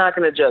 Like, he's not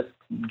going to just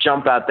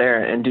jump out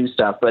there and do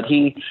stuff. But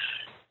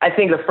I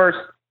think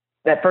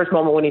that first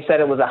moment when he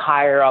said it was a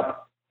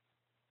higher-up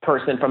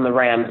person from the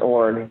Rams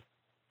org,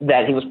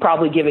 that he was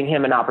probably giving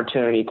him an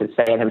opportunity to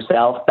say it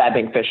himself, that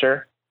being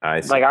Fisher.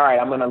 Like, all right,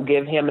 I'm going to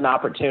give him an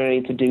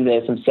opportunity to do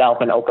this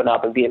himself and open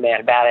up and be a man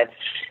about it.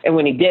 And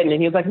when he didn't,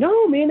 and he was like,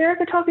 no, me and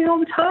Eric are talking all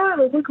the time.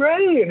 Like, we're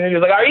great. And he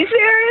was like, are you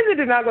serious? It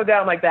did not go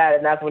down like that.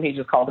 And that's when he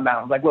just called him out.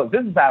 I was like, look,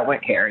 this is how it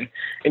went, Harry.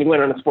 And he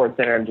went on the Sports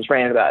Center and just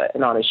ran about it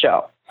and on his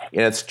show.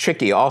 It's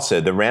tricky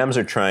also. The Rams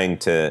are trying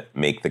to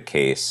make the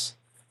case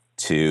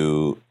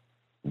to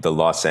the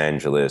Los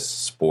Angeles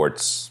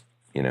sports,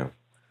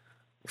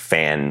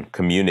 fan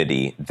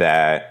community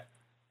that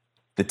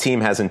the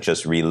team hasn't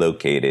just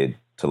relocated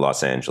to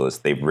Los Angeles,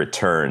 they've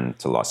returned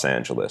to Los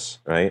Angeles,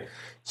 right?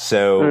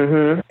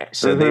 So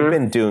they've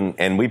been doing,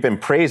 and we've been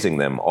praising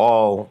them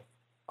all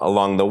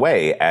along the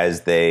way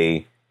as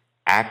they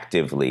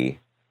actively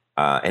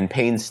and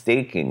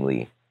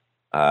painstakingly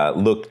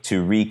look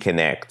to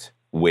reconnect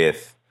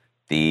with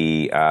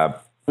the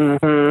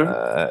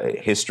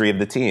history of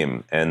the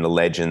team and the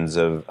legends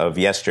of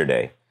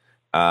yesterday.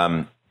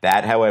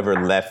 That,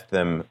 however, left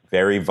them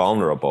very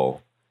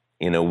vulnerable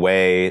in a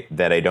way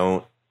that I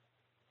don't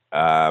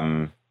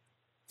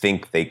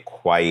think they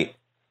quite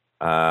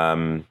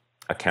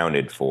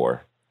accounted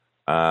for.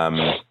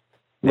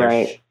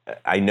 Right.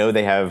 I know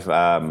they have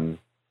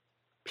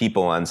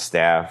people on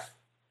staff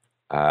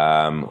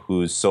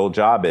whose sole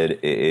job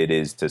it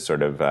is to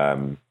sort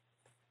of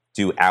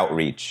do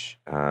outreach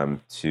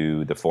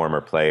to the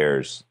former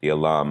players, the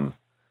alum.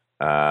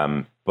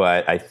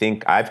 But I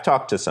think I've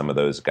talked to some of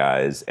those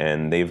guys,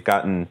 and they've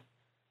gotten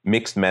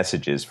mixed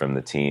messages from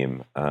the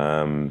team.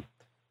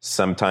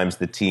 Sometimes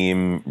the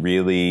team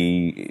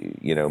really,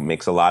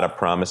 makes a lot of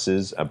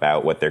promises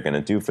about what they're going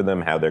to do for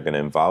them, how they're going to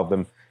involve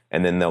them,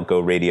 and then they'll go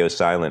radio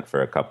silent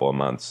for a couple of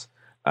months.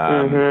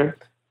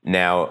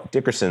 Now,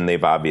 Dickerson,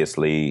 they've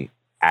obviously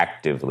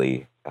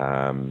actively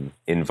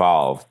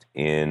involved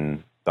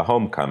in the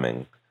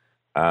homecoming.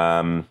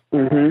 But,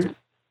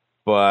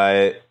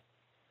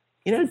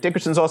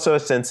 Dickerson's also a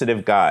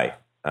sensitive guy.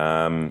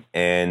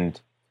 And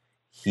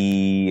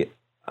he,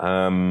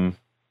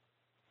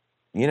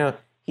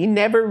 he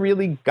never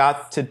really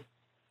got to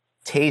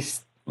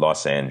taste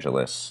Los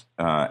Angeles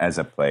as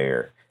a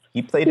player.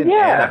 He played in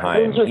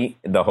Anaheim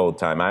the whole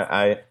time.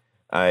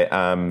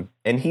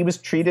 And he was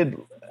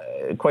treated,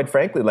 quite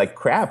frankly, like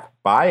crap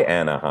by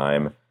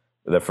Anaheim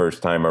the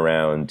first time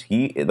around.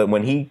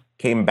 When he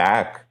came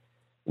back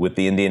with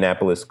the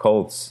Indianapolis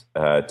Colts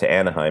to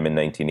Anaheim in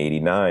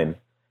 1989,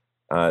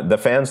 the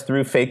fans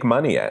threw fake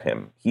money at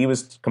him. He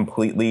was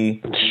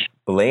completely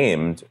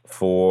blamed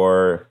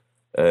for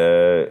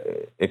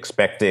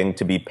expecting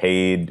to be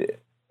paid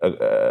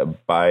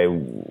by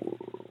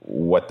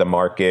what the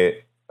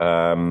market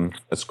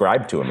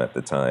ascribed to him at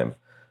the time.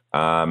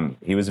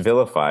 He was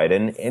vilified,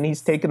 and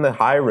he's taken the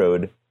high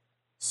road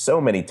so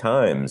many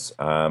times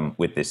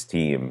with this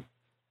team.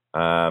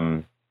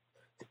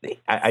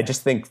 I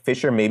just think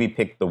Fisher maybe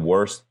picked the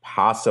worst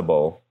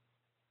possible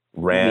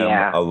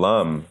Ram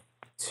alum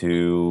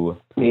to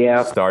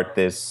start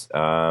this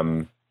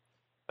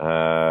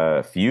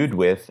feud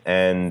with.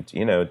 And,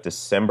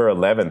 December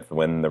 11th,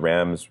 when the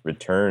Rams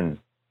return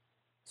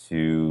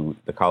to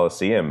the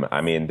Coliseum,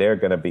 I mean,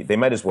 they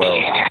might as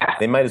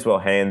well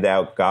hand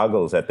out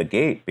goggles at the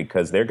gate,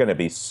 because there are going to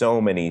be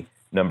so many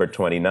number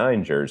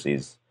 29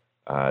 jerseys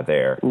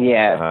there.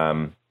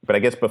 Yeah. But I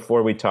guess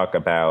before we talk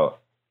about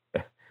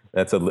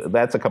that's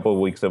a couple of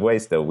weeks away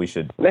still, we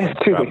should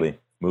probably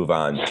move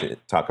on to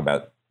talk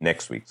about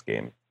next week's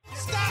game.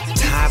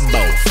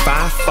 Tybo,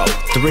 5, 4,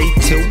 3,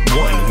 2,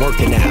 1,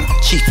 working out,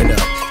 chiefing up,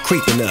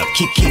 creeping up,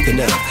 keeping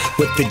up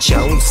with the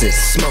Joneses,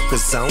 smoker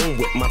zone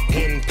with my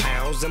pen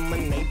pals in my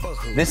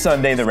neighborhood. This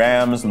Sunday, the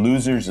Rams,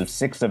 losers of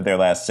 6 of their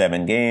last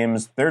 7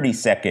 games,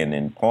 32nd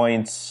in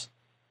points,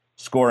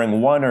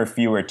 scoring 1 or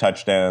fewer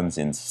touchdowns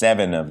in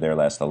 7 of their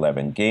last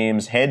 11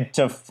 games, head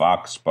to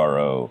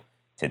Foxborough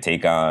to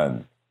take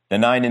on the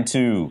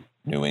 9-2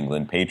 New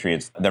England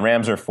Patriots. The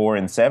Rams are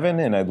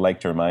 4-7, and I'd like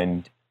to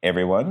remind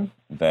everyone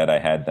that I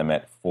had them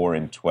at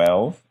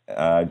 4-12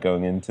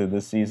 going into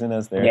the season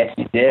as their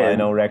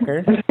final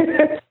record.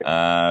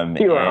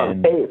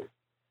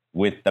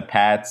 With the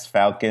Pats,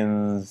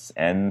 Falcons,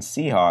 and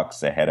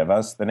Seahawks ahead of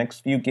us, the next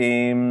few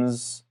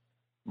games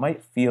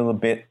might feel a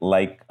bit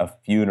like a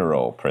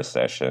funeral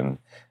procession.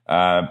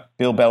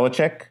 Bill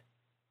Belichick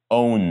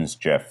owns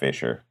Jeff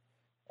Fisher.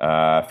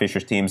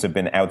 Fisher's teams have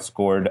been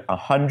outscored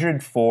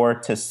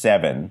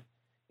 104-7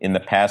 in the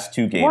past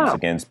 2 games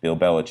against Bill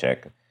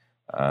Belichick.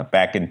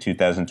 Back in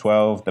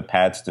 2012, the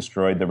Pats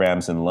destroyed the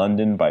Rams in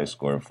London by a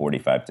score of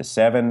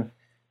 45-7.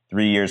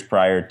 3 years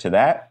prior to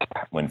that,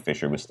 when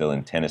Fisher was still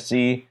in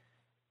Tennessee,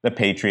 the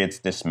Patriots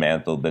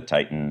dismantled the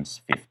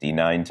Titans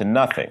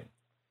 59-0.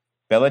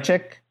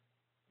 Belichick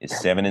is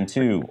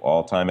 7-2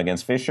 all time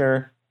against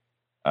Fisher,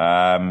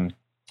 going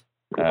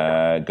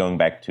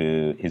back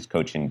to his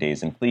coaching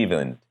days in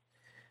Cleveland.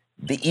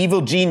 The evil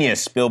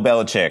genius, Bill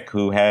Belichick,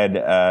 who had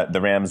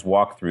the Rams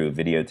walkthrough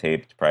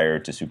videotaped prior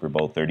to Super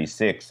Bowl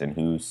 36 and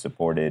who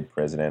supported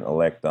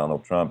President-elect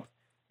Donald Trump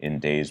in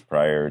days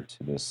prior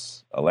to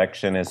this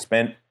election, has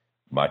spent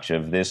much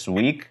of this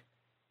week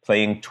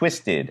playing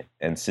twisted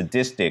and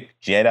sadistic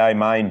Jedi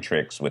mind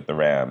tricks with the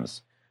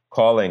Rams,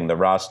 calling the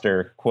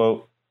roster,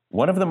 quote,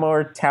 one of the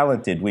more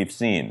talented we've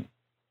seen.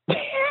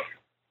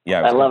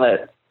 Yeah, I love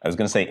it. I was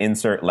going to say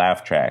insert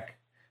laugh track.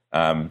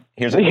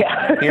 Here's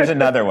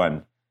another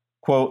one.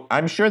 Quote,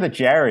 I'm sure that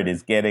Jared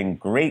is getting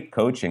great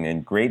coaching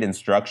and great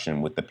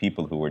instruction with the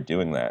people who are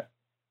doing that.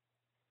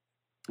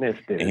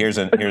 Here's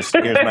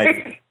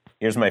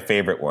my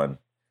favorite one.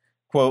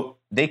 Quote,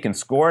 they can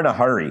score in a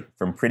hurry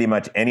from pretty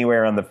much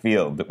anywhere on the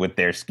field with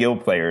their skill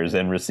players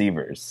and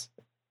receivers.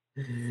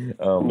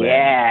 Oh, man.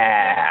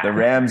 Yeah. The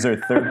Rams are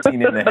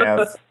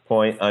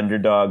 13.5-point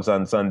underdogs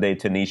on Sunday.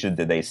 Tanisha,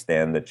 did they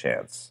stand the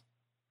chance?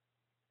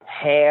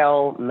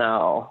 Hell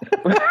no.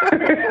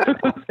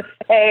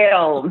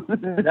 Hell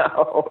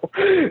no.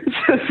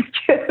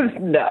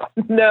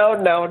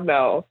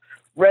 No.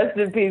 Rest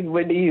in peace,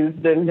 Whitney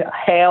Houston.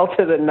 Hail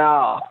to the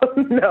no.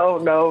 No.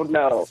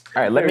 All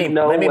right, let me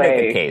make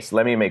a case.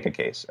 Let me make a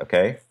case,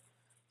 okay?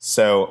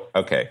 So,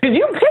 okay. Did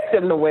you pick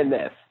them to win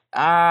this?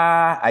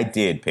 I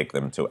did pick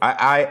them to.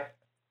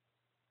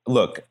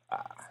 Look,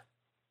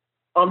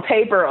 on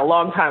paper a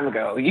long time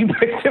ago. You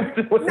picked him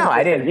to win. No,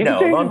 I didn't. No,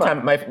 a long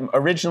time.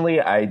 Originally,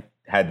 I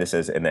had this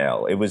as an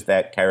L. It was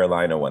that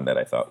Carolina one that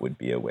I thought would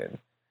be a win.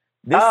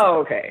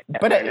 Okay.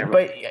 But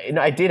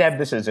I did have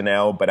this as an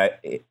L.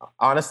 But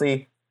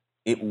honestly,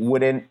 it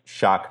wouldn't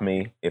shock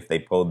me if they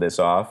pulled this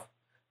off.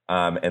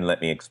 And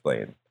let me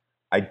explain.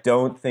 I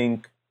don't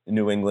think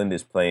New England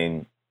is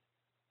playing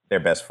their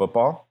best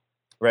football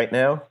right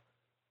now.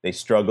 They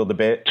struggled a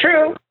bit.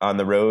 True. On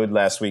the road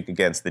last week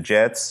against the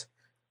Jets.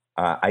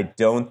 I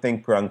don't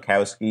think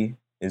Gronkowski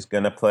is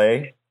going to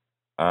play.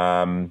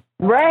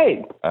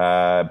 Right.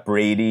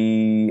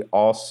 Brady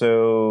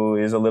also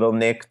is a little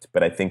nicked,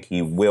 but I think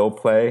he will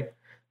play.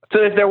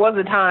 So if there was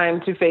a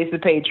time to face the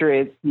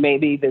Patriots,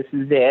 maybe this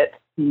is it.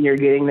 You're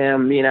getting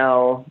them,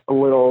 a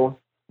little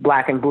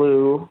black and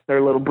blue. They're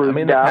a little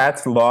bruised up. The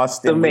Pats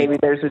lost. So maybe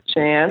there's a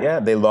chance. Yeah,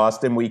 they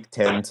lost in Week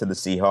 10 to the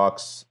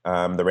Seahawks.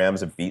 The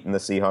Rams have beaten the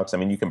Seahawks. I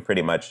mean, you can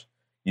pretty much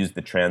use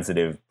the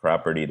transitive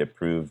property to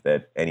prove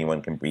that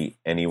anyone can beat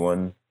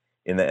anyone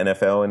in the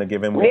NFL in a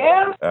given week.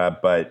 Yeah.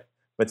 But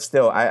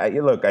still, I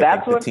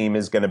think the team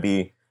is going to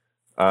be.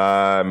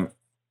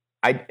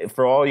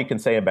 For all you can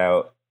say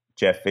about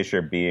Jeff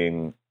Fisher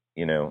being,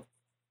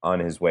 on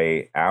his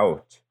way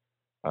out.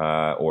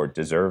 Or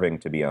deserving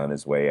to be on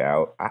his way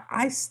out,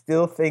 I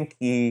still think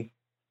he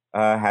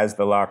has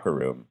the locker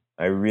room.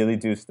 I really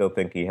do still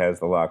think he has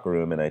the locker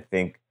room, and I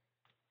think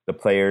the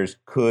players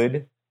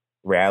could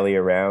rally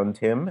around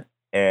him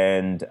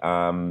and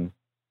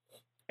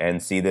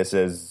see this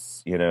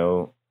as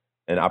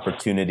an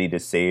opportunity to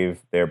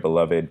save their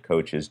beloved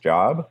coach's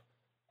job.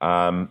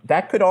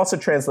 That could also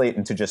translate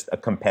into just a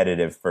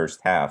competitive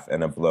first half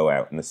and a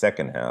blowout in the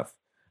second half.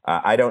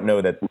 I don't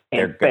know that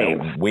they're going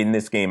to win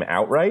this game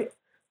outright.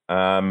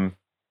 But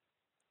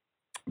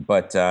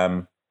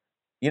then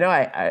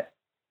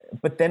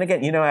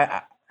again,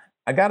 I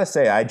gotta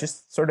say, I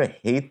just sort of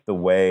hate the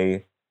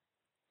way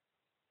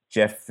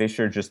Jeff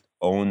Fisher just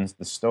owns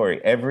the story.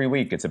 Every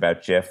week it's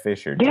about Jeff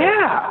Fisher.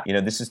 Yeah.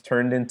 This has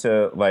turned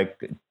into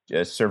like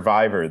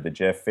Survivor, the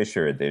Jeff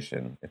Fisher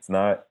edition. It's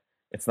not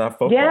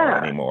football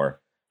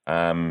anymore.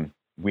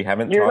 We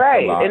haven't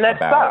talked a lot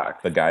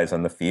about the guys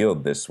on the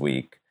field this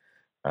week.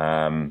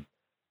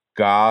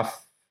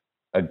 Goff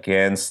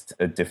against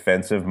a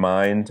defensive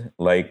mind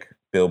like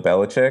Bill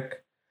Belichick.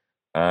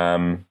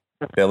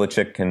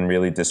 Belichick can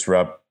really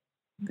disrupt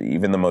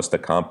even the most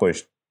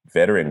accomplished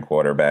veteran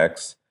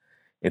quarterbacks.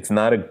 It's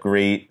not a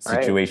great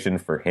situation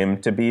for him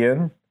to be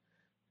in.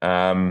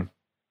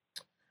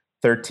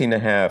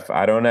 13.5,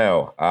 I don't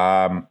know.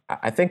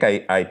 I think I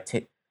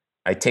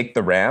take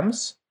the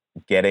Rams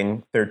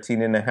getting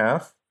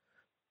 13.5,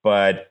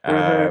 but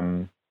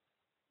I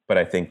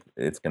think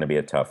it's going to be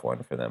a tough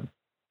one for them.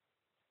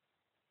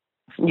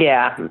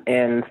 Yeah,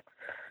 and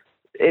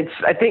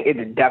I think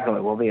it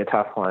definitely will be a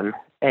tough one.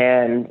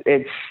 And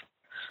it's,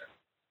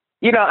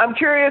 I'm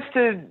curious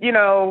to,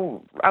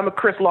 I'm a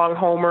Chris Long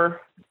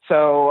homer,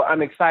 so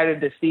I'm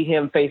excited to see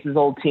him face his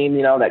old team,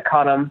 that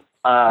cut him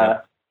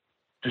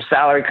through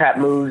salary cap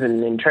moves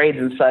and trades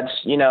and such,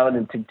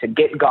 to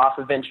get Goff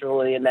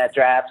eventually in that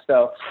draft.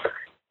 So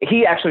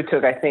he actually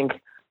took, I think,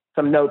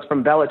 some notes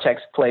from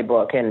Belichick's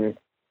playbook, and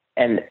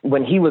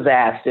when he was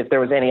asked if there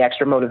was any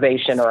extra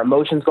motivation or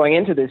emotions going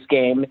into this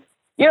game,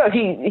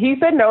 he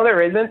said no,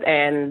 there isn't,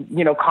 and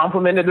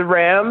complimented the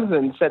Rams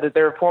and said that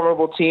they're a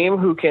formidable team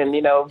who can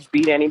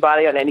beat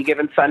anybody on any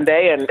given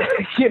Sunday, and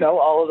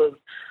all of those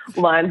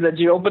lines that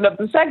you opened up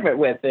the segment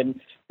with, and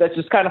that's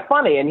just kind of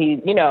funny. And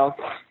he,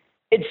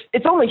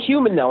 it's only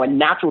human though and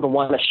natural to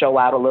want to show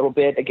out a little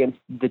bit against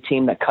the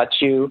team that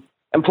cuts you.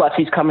 And plus,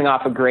 he's coming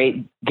off a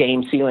great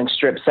game-sealing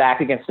strip sack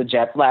against the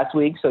Jets last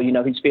week, so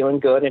he's feeling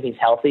good and he's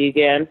healthy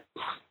again.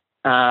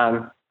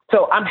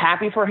 So I'm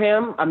happy for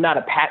him. I'm not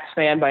a Pats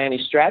fan by any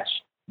stretch,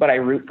 but I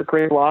root for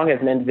Chris Long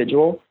as an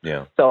individual.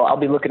 Yeah. So I'll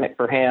be looking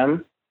for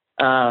him.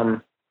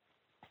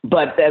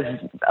 But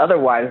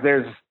otherwise,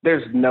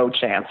 there's no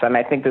chance, and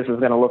I think this is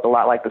going to look a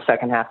lot like the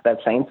second half of that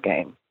Saints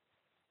game.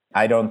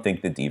 I don't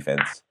think the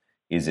defense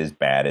is as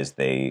bad as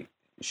they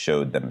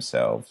showed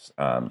themselves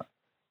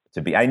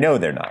to be. I know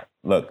they're not.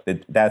 Look,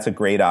 that's a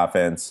great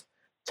offense,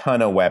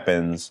 ton of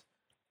weapons.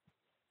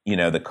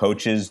 The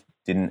coaches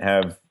didn't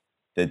have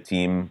the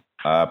team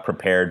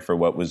prepared for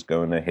what was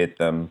going to hit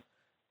them.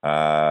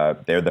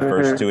 They're the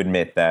first to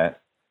admit that.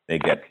 They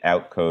get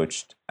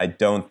outcoached. I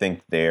don't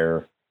think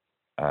they're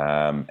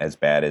as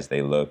bad as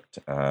they looked.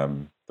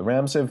 The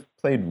Rams have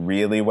played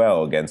really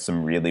well against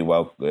some really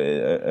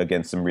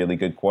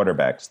good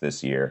quarterbacks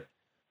this year.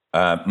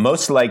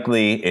 Most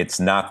likely, it's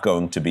not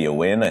going to be a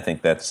win. I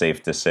think that's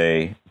safe to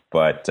say.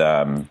 But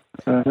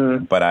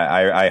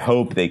I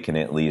hope they can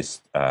at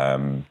least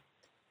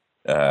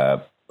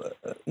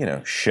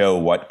show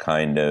what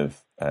kind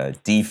of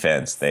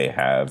defense they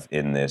have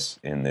in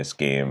this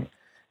game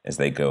as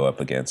they go up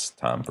against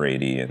Tom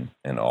Brady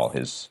and all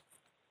his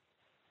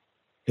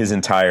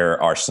entire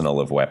arsenal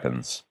of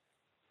weapons.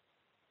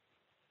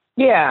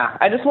 Yeah,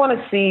 I just want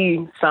to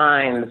see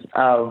signs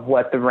of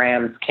what the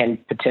Rams can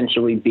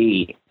potentially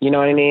be. You know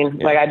what I mean?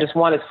 Yeah. Like, I just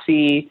want to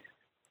see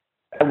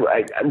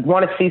I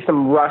want to see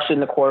some rush in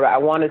the quarterback. I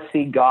want to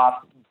see Goff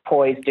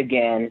poised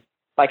again,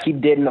 like he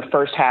did in the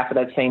first half of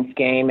that Saints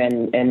game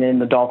and in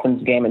the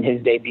Dolphins game in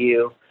his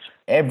debut.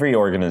 Every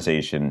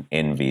organization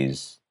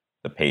envies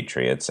the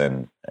Patriots,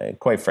 and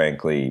quite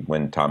frankly,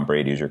 when Tom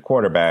Brady's your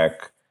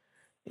quarterback,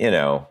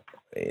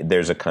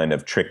 there's a kind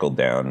of trickle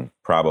down.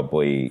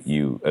 Probably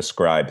you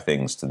ascribe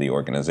things to the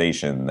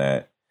organization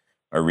that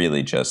are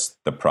really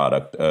just the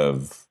product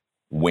of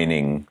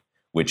winning,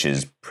 which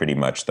is pretty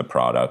much the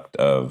product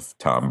of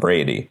Tom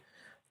Brady.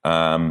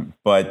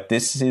 But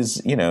this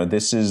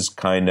is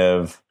kind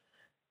of,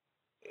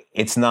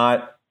 it's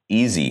not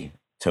easy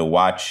to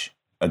watch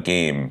a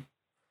game,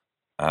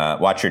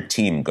 watch your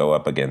team go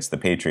up against the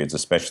Patriots,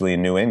 especially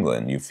in New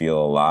England. You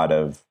feel a lot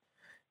of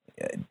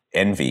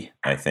envy,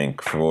 I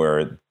think,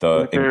 for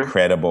the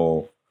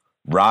incredible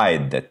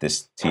ride that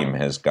this team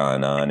has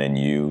gone on. And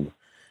you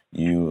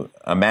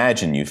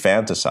imagine, you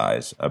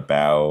fantasize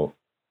about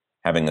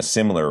having a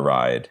similar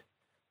ride.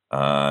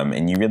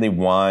 And you really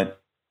want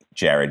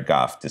Jared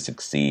Goff to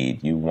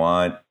succeed. You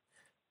want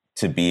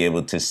to be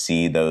able to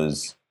see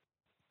those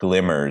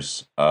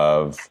glimmers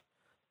of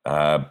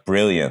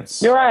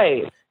brilliance. You're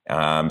right.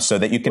 So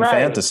that you can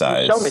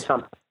fantasize Show me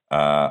something.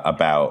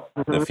 About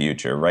the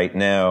future. Right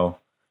now,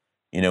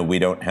 we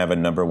don't have a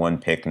number one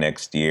pick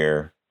next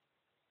year.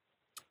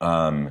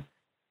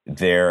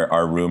 There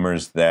are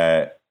rumors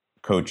that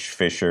Coach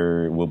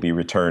Fisher will be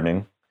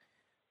returning.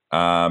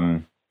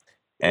 And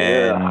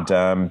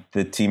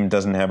the team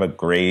doesn't have a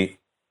great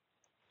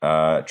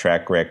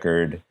track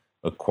record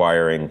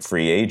acquiring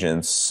free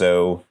agents.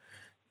 So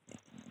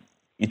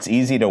it's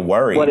easy to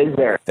worry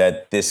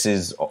that this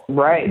is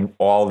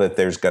all that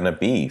there's going to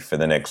be for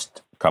the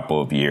next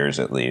couple of years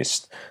at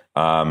least.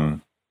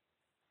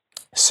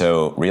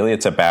 So really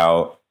it's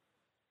about,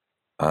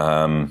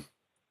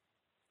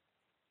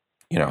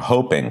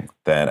 hoping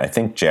that I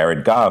think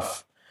Jared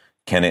Goff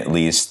can at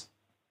least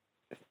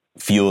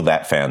fuel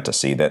that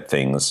fantasy that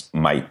things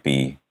might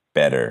be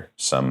better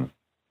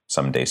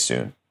someday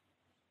soon.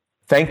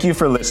 Thank you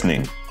for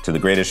listening to The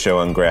Greatest Show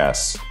on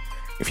Grass.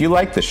 If you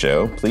like the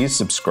show, please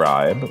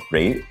subscribe,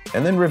 rate,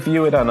 and then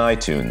review it on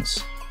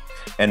iTunes.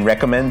 And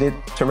recommend it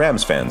to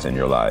Rams fans in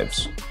your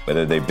lives,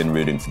 whether they've been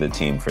rooting for the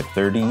team for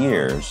 30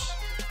 years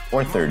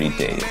or 30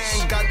 days.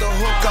 Got the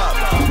hook up,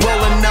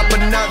 rolling up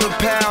another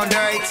pound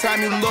every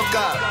time you look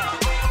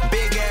up.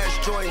 Big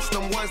ass joints, the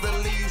ones that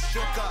leave you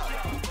shook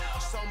up.